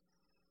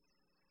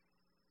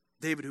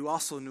 David, who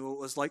also knew what it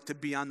was like to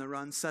be on the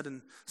run, said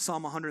in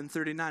Psalm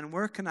 139,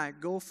 where can I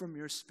go from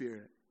your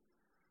spirit?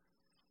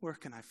 Where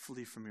can I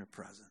flee from your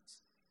presence?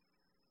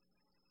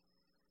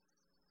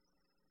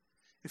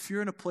 If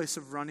you're in a place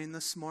of running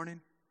this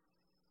morning,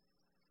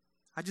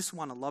 I just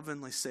want to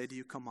lovingly say to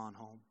you, come on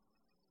home.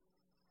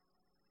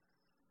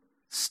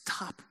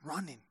 Stop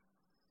running.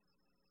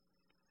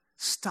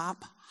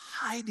 Stop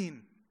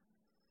hiding.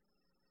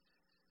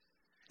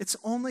 It's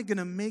only going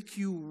to make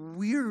you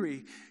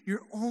weary.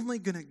 You're only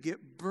going to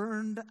get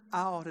burned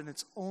out, and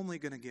it's only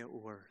going to get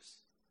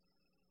worse.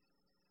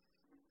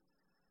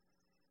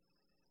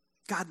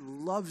 God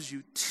loves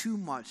you too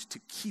much to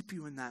keep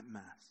you in that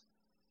mess.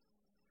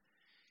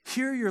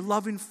 Hear your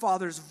loving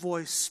Father's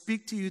voice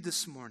speak to you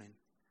this morning.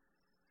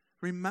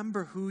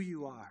 Remember who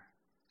you are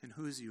and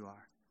whose you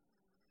are.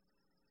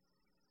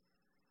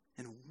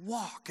 And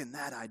walk in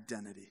that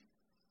identity.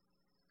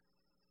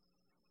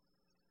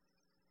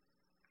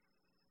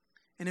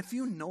 And if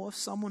you know of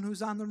someone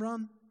who's on the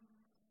run,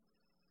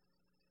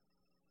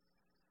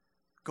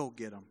 go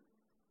get them.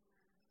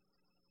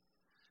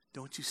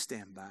 Don't you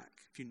stand back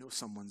if you know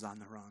someone's on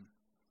the run.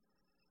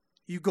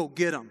 You go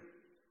get them.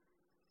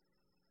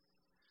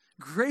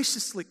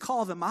 Graciously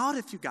call them out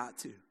if you got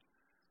to.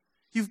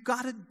 You've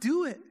got to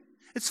do it.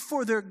 It's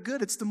for their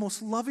good. It's the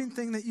most loving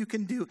thing that you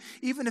can do,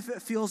 even if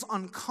it feels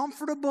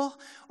uncomfortable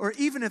or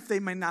even if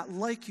they may not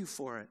like you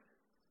for it.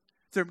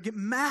 They'll get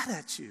mad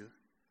at you.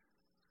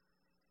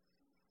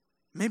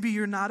 Maybe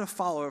you're not a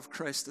follower of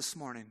Christ this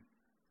morning.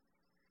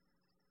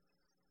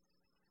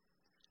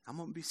 I'm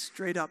going to be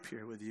straight up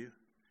here with you.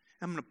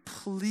 I'm going to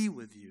plead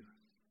with you.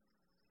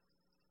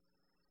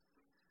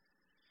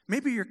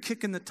 Maybe you're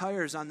kicking the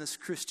tires on this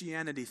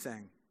Christianity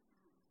thing.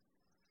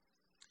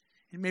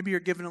 And maybe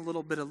you're giving a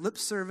little bit of lip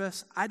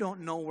service. I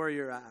don't know where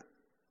you're at.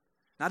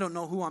 I don't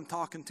know who I'm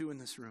talking to in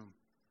this room.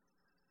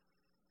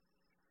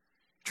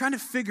 Trying to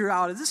figure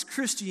out, is this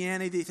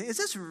Christianity thing, is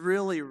this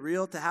really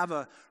real to have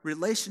a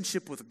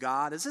relationship with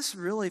God? Is this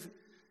real?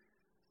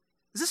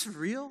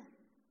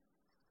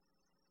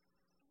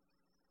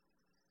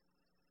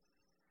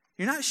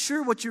 You're not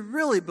sure what you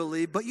really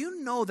believe, but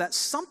you know that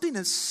something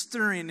is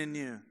stirring in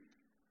you.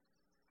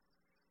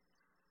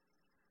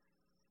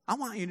 I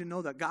want you to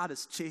know that God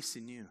is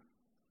chasing you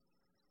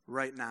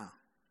right now.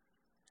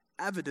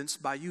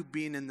 Evidenced by you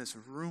being in this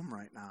room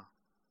right now.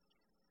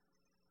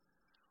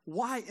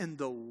 Why in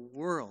the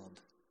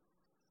world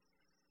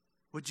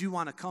would you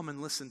want to come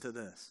and listen to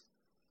this?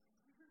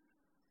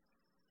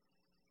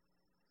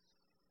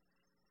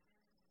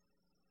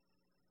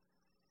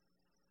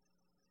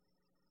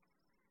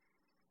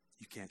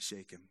 You can't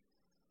shake him.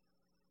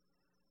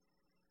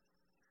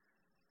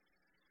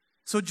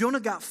 So Jonah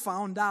got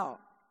found out.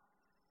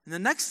 And the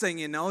next thing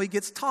you know, he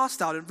gets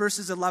tossed out in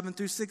verses 11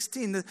 through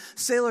 16. The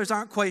sailors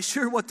aren't quite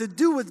sure what to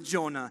do with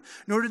Jonah,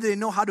 nor do they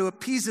know how to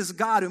appease his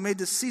God who made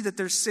the sea that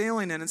they're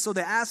sailing in. And so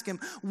they ask him,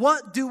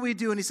 what do we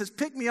do? And he says,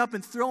 pick me up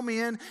and throw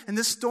me in, and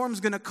this storm's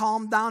going to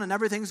calm down and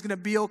everything's going to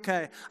be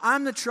okay.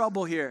 I'm the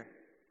trouble here.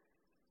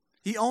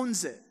 He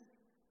owns it.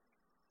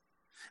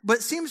 But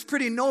it seems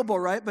pretty noble,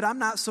 right? But I'm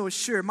not so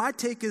sure. My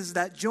take is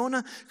that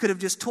Jonah could have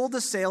just told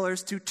the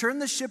sailors to turn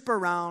the ship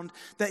around,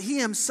 that he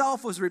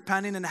himself was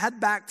repenting and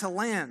head back to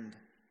land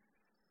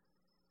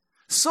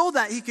so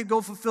that he could go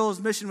fulfill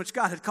his mission which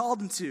God had called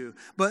him to.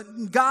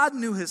 But God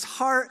knew his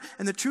heart,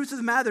 and the truth of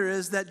the matter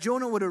is that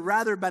Jonah would have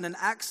rather been in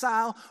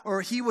exile, or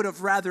he would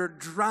have rather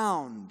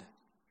drowned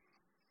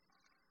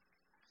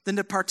than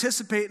to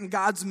participate in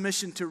God's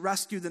mission to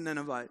rescue the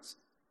Ninevites.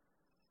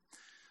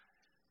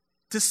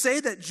 To say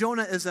that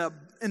Jonah is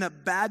in a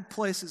bad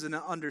place is an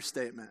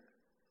understatement.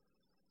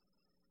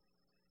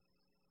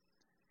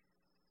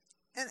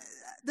 And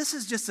this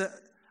is just an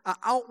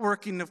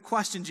outworking of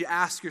questions you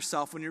ask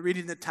yourself when you're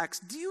reading the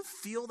text. Do you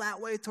feel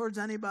that way towards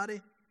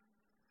anybody?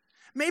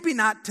 Maybe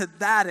not to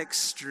that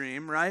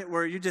extreme, right?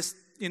 Where you just,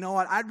 you know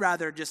what, I'd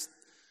rather just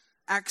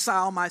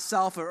exile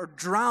myself or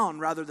drown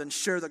rather than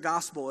share the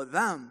gospel with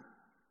them.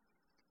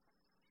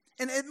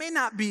 And it may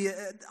not be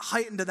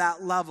heightened to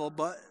that level,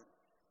 but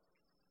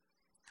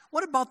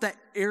what about that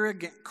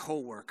arrogant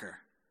coworker?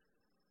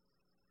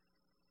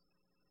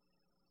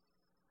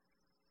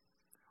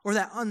 Or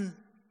that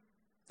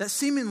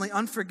seemingly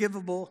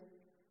unforgivable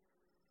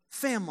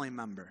family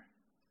member?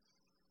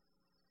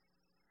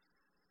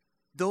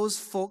 Those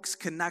folks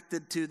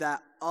connected to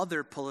that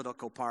other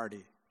political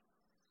party.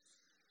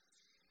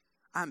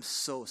 I'm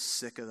so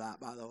sick of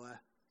that, by the way.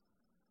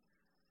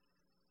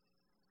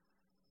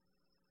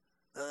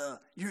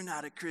 You're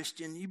not a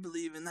Christian, you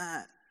believe in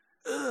that.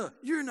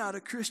 You're not a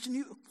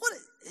Christian. What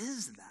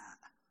is that?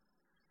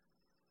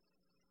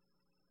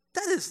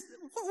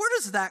 Where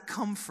does that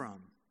come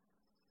from?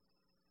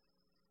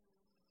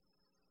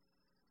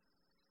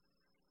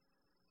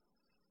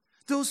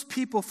 Those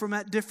people from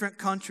that different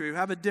country who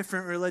have a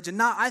different religion.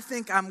 Now, I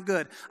think I'm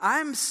good.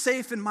 I'm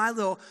safe in my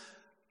little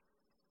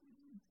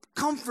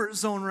comfort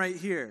zone right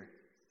here.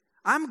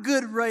 I'm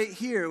good right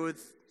here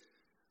with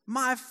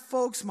my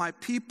folks, my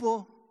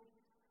people.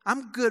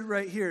 I'm good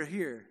right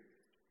here.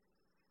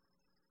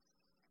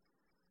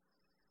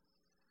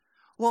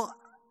 Well,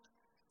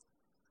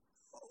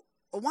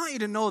 I want you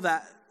to know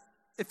that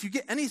if you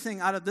get anything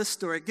out of this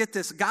story, get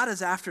this, God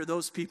is after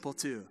those people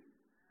too.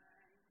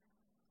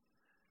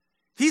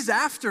 He's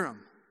after them.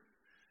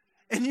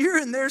 And you're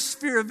in their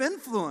sphere of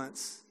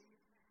influence.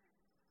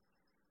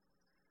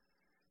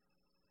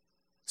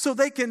 So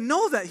they can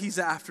know that he's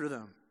after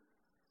them.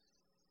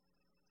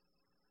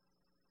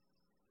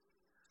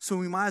 So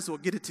we might as well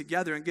get it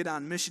together and get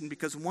on mission,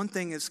 because one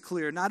thing is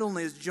clear. Not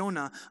only is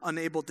Jonah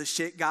unable to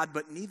shake God,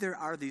 but neither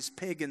are these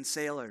pagan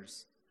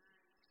sailors.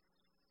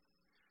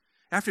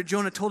 After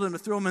Jonah told him to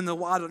throw him in the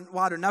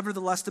water,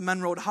 nevertheless the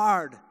men rowed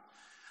hard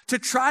to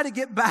try to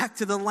get back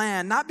to the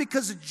land. Not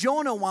because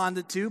Jonah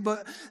wanted to,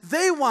 but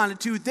they wanted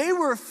to. They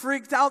were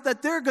freaked out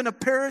that they're going to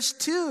perish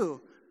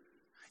too.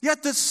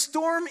 Yet the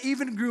storm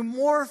even grew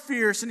more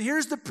fierce. And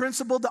here's the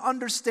principle to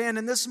understand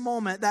in this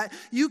moment, that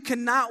you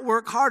cannot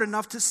work hard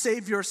enough to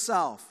save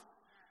yourself.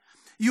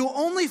 You'll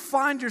only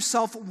find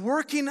yourself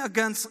working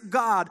against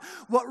God.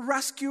 What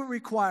rescue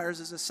requires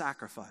is a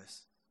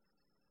sacrifice.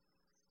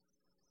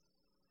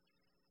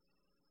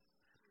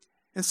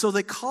 And so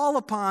they call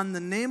upon the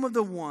name of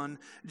the one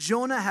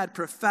Jonah had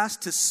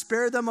professed to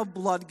spare them of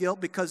blood guilt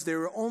because they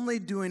were only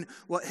doing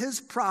what his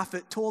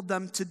prophet told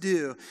them to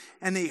do.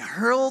 And they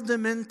hurled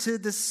him into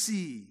the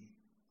sea.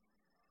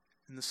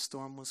 And the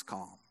storm was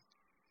calm.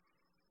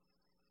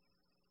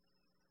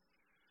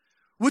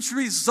 Which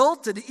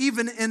resulted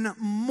even in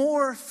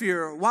more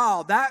fear.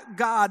 Wow, that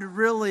God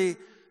really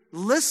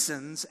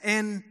listens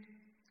and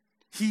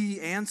he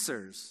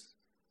answers.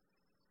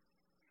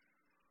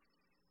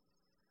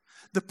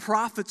 The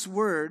prophet's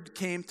word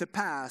came to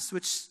pass,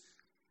 which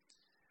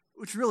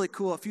is really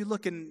cool. If you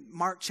look in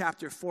Mark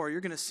chapter 4,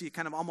 you're going to see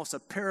kind of almost a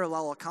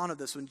parallel account of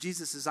this when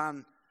Jesus is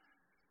on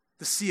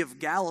the Sea of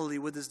Galilee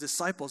with his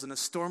disciples and a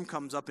storm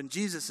comes up and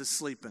Jesus is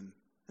sleeping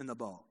in the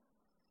boat.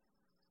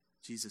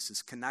 Jesus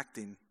is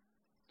connecting.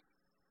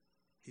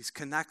 He's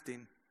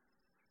connecting.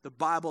 The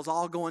Bible's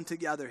all going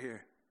together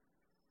here.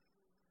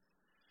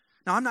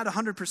 Now, I'm not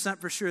 100%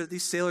 for sure that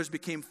these sailors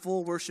became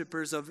full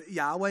worshipers of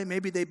Yahweh.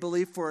 Maybe they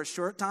believed for a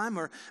short time,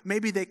 or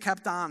maybe they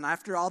kept on.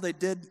 After all, they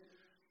did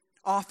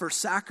offer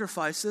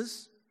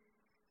sacrifices,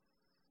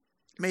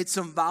 made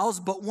some vows,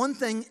 but one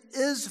thing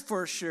is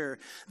for sure.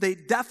 They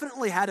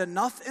definitely had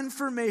enough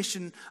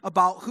information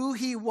about who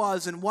he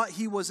was and what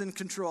he was in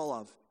control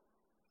of.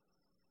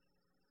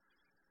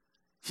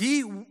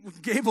 He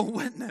gave a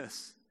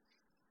witness.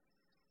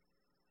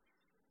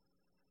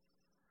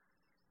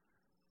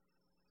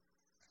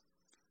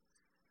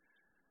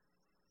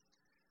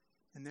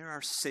 And there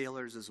are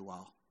sailors as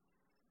well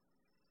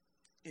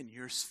in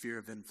your sphere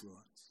of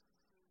influence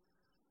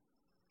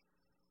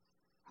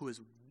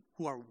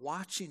who are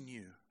watching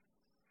you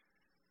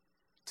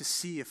to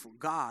see if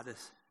God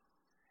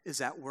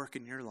is at work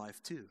in your life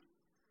too.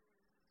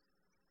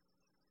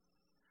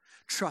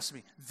 Trust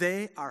me,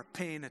 they are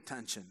paying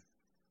attention.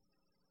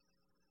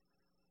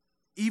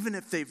 Even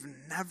if they've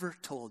never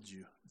told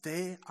you,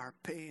 they are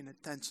paying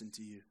attention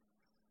to you.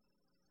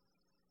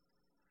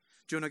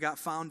 Jonah got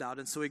found out,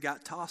 and so he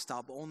got tossed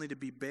out, but only to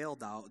be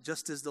bailed out,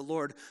 just as the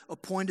Lord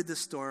appointed the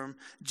storm,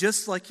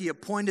 just like he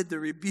appointed the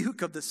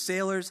rebuke of the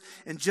sailors,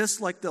 and just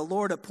like the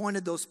Lord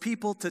appointed those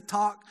people to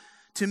talk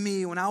to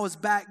me when I was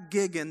back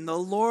gigging. The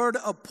Lord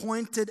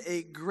appointed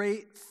a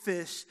great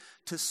fish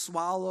to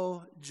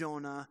swallow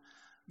Jonah.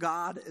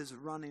 God is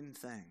running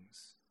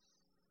things.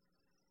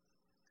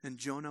 And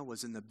Jonah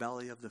was in the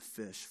belly of the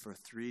fish for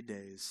 3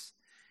 days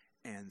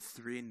and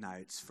 3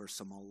 nights for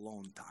some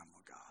alone time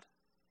with God.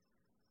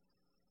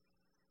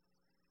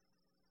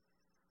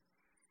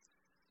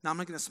 Now, I'm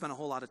not going to spend a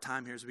whole lot of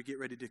time here as we get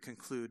ready to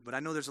conclude, but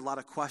I know there's a lot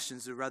of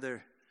questions of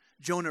whether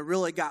Jonah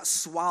really got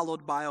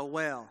swallowed by a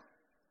whale.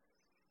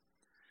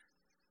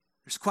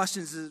 There's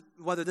questions of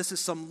whether this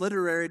is some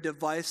literary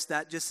device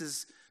that just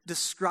is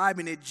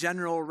describing a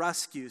general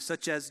rescue,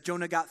 such as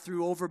Jonah got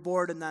thrown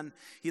overboard and then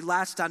he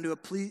latched onto a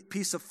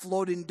piece of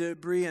floating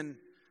debris and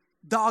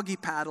doggy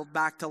paddled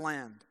back to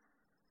land.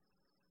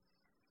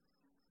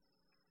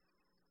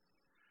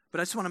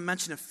 But I just want to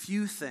mention a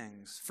few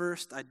things.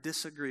 First, I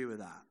disagree with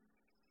that.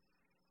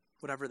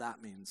 Whatever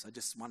that means. I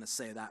just want to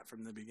say that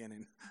from the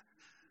beginning.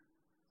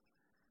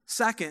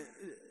 Second,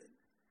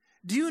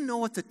 do you know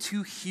what the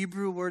 2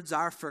 Hebrew words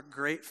are for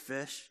great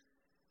fish?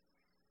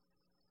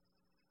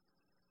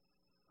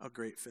 A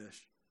great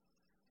fish.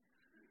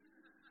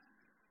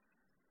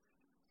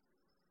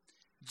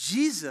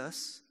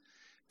 Jesus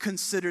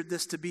considered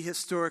this to be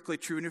historically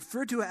true and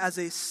referred to it as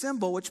a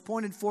symbol which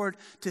pointed forward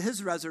to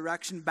his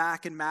resurrection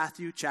back in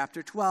Matthew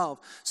chapter 12.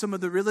 Some of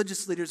the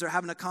religious leaders are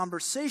having a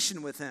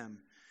conversation with him.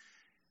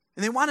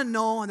 And they want to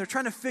know, and they're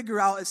trying to figure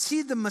out, is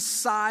he the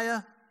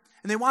Messiah?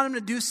 And they want him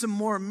to do some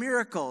more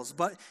miracles.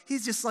 But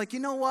he's just like, you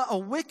know what? A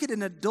wicked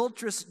and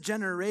adulterous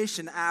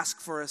generation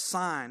ask for a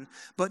sign,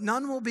 but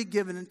none will be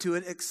given to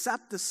it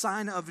except the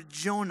sign of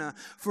Jonah.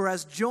 For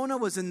as Jonah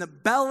was in the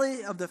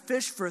belly of the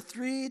fish for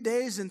 3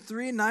 days and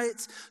 3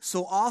 nights,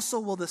 so also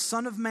will the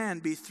Son of Man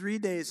be 3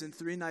 days and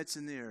 3 nights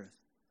in the earth.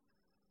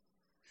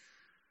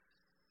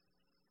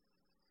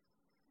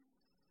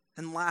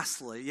 And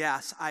lastly,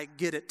 yes, I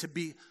get it, to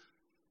be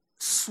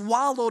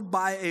swallowed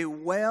by a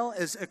whale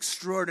is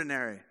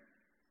extraordinary.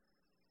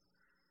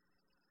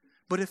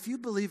 But if you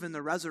believe in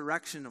the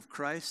resurrection of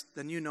Christ,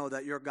 then you know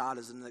that your God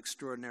is an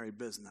extraordinary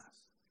business.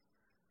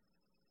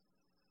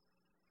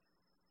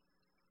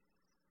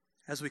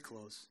 As we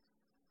close,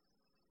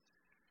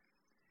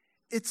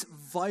 it's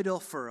vital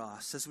for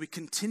us as we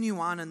continue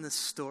on in this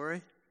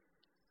story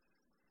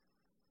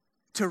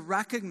to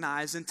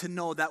recognize and to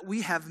know that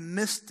we have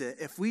missed it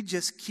if we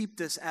just keep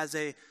this as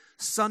a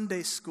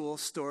Sunday school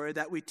story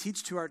that we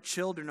teach to our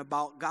children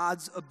about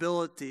God's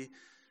ability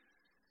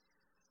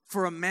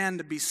for a man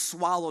to be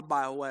swallowed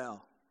by a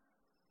whale.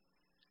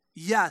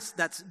 Yes,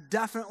 that's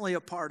definitely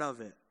a part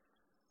of it.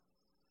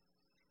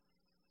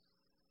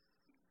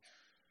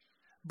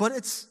 But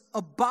it's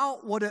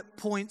about what it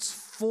points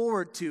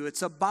forward to.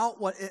 It's about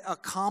what it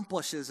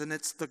accomplishes, and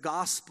it's the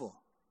gospel.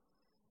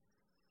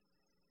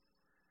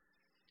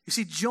 You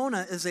see,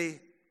 Jonah is a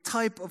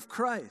type of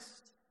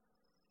Christ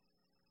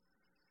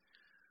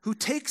who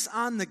takes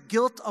on the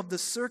guilt of the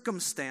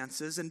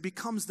circumstances and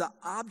becomes the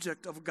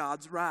object of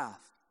God's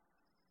wrath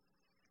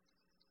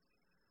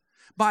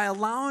by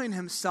allowing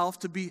himself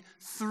to be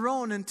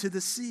thrown into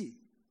the sea.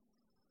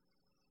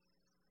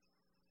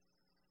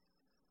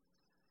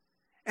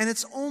 And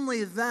it's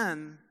only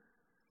then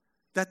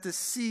that the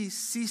sea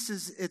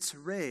ceases its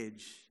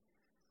rage,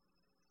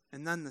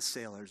 and then the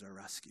sailors are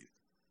rescued.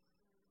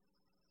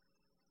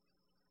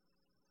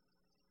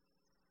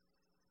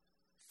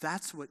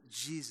 That's what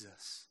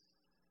Jesus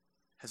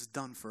has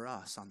done for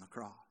us on the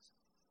cross.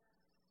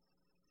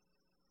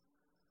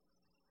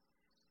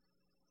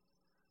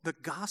 The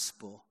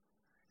gospel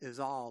is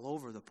all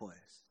over the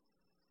place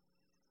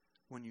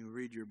when you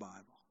read your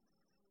Bible.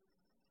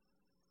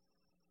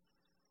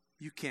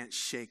 You can't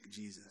shake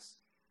Jesus.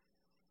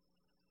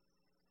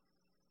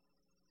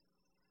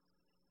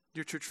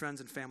 Dear church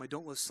friends and family,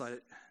 don't lose sight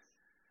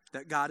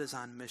that God is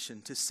on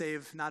mission to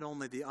save not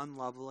only the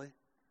unlovely,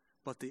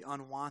 but the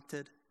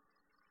unwanted,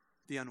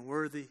 the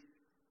unworthy,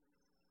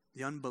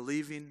 the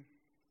unbelieving,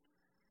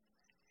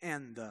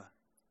 and the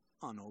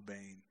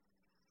unobeying.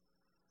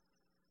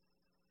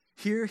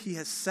 Here he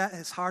has set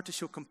his heart to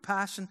show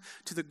compassion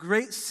to the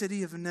great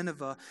city of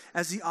Nineveh,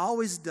 as he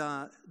always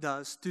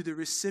does through the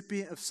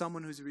recipient of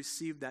someone who's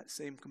received that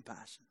same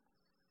compassion.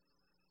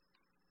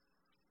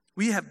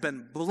 We have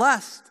been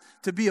blessed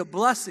to be a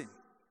blessing.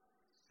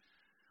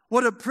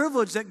 What a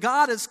privilege that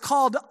God has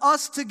called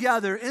us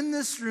together in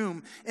this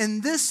room,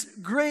 in this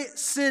great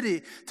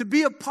city, to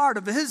be a part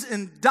of his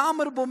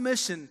indomitable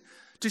mission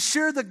to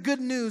share the good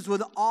news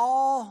with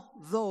all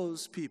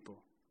those people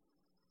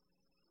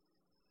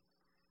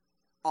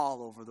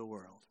all over the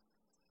world.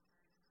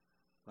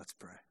 Let's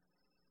pray.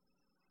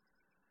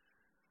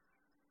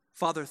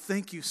 Father,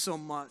 thank you so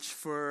much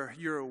for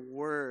your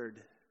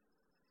word.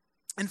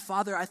 And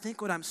Father, I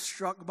think what I'm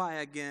struck by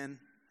again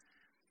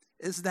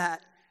is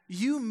that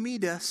you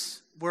meet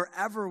us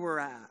wherever we're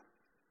at.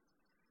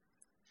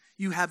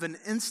 You have an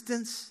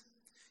instance,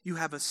 you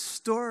have a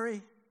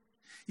story,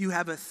 you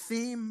have a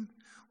theme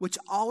which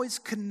always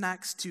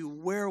connects to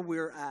where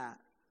we're at.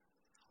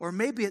 Or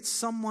maybe it's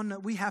someone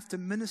that we have to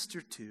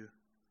minister to.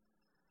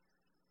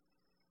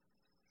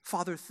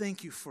 Father,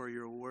 thank you for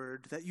your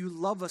word, that you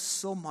love us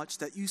so much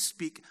that you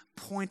speak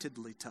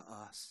pointedly to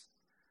us.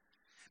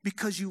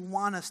 Because you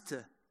want us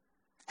to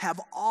have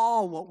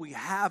all what we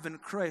have in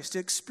Christ, to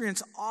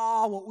experience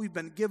all what we've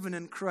been given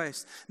in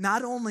Christ,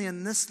 not only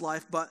in this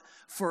life, but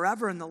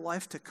forever in the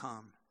life to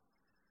come.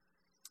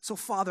 So,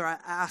 Father, I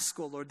ask,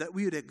 O Lord, that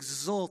we would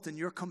exult in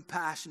your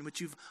compassion,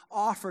 which you've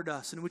offered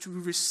us and which we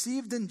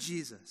received in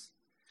Jesus.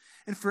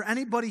 And for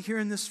anybody here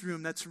in this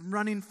room that's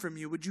running from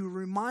you, would you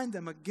remind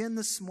them again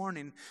this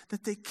morning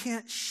that they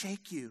can't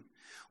shake you?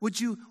 Would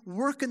you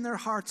work in their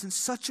hearts in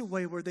such a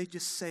way where they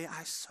just say,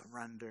 I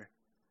surrender?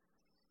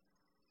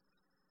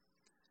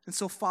 And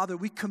so, Father,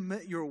 we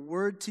commit your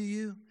word to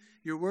you.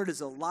 Your word is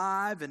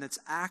alive and it's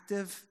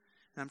active.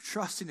 And I'm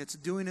trusting it's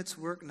doing its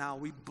work now.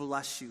 We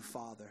bless you,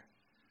 Father.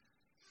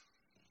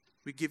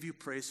 We give you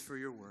praise for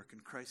your work in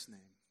Christ's name.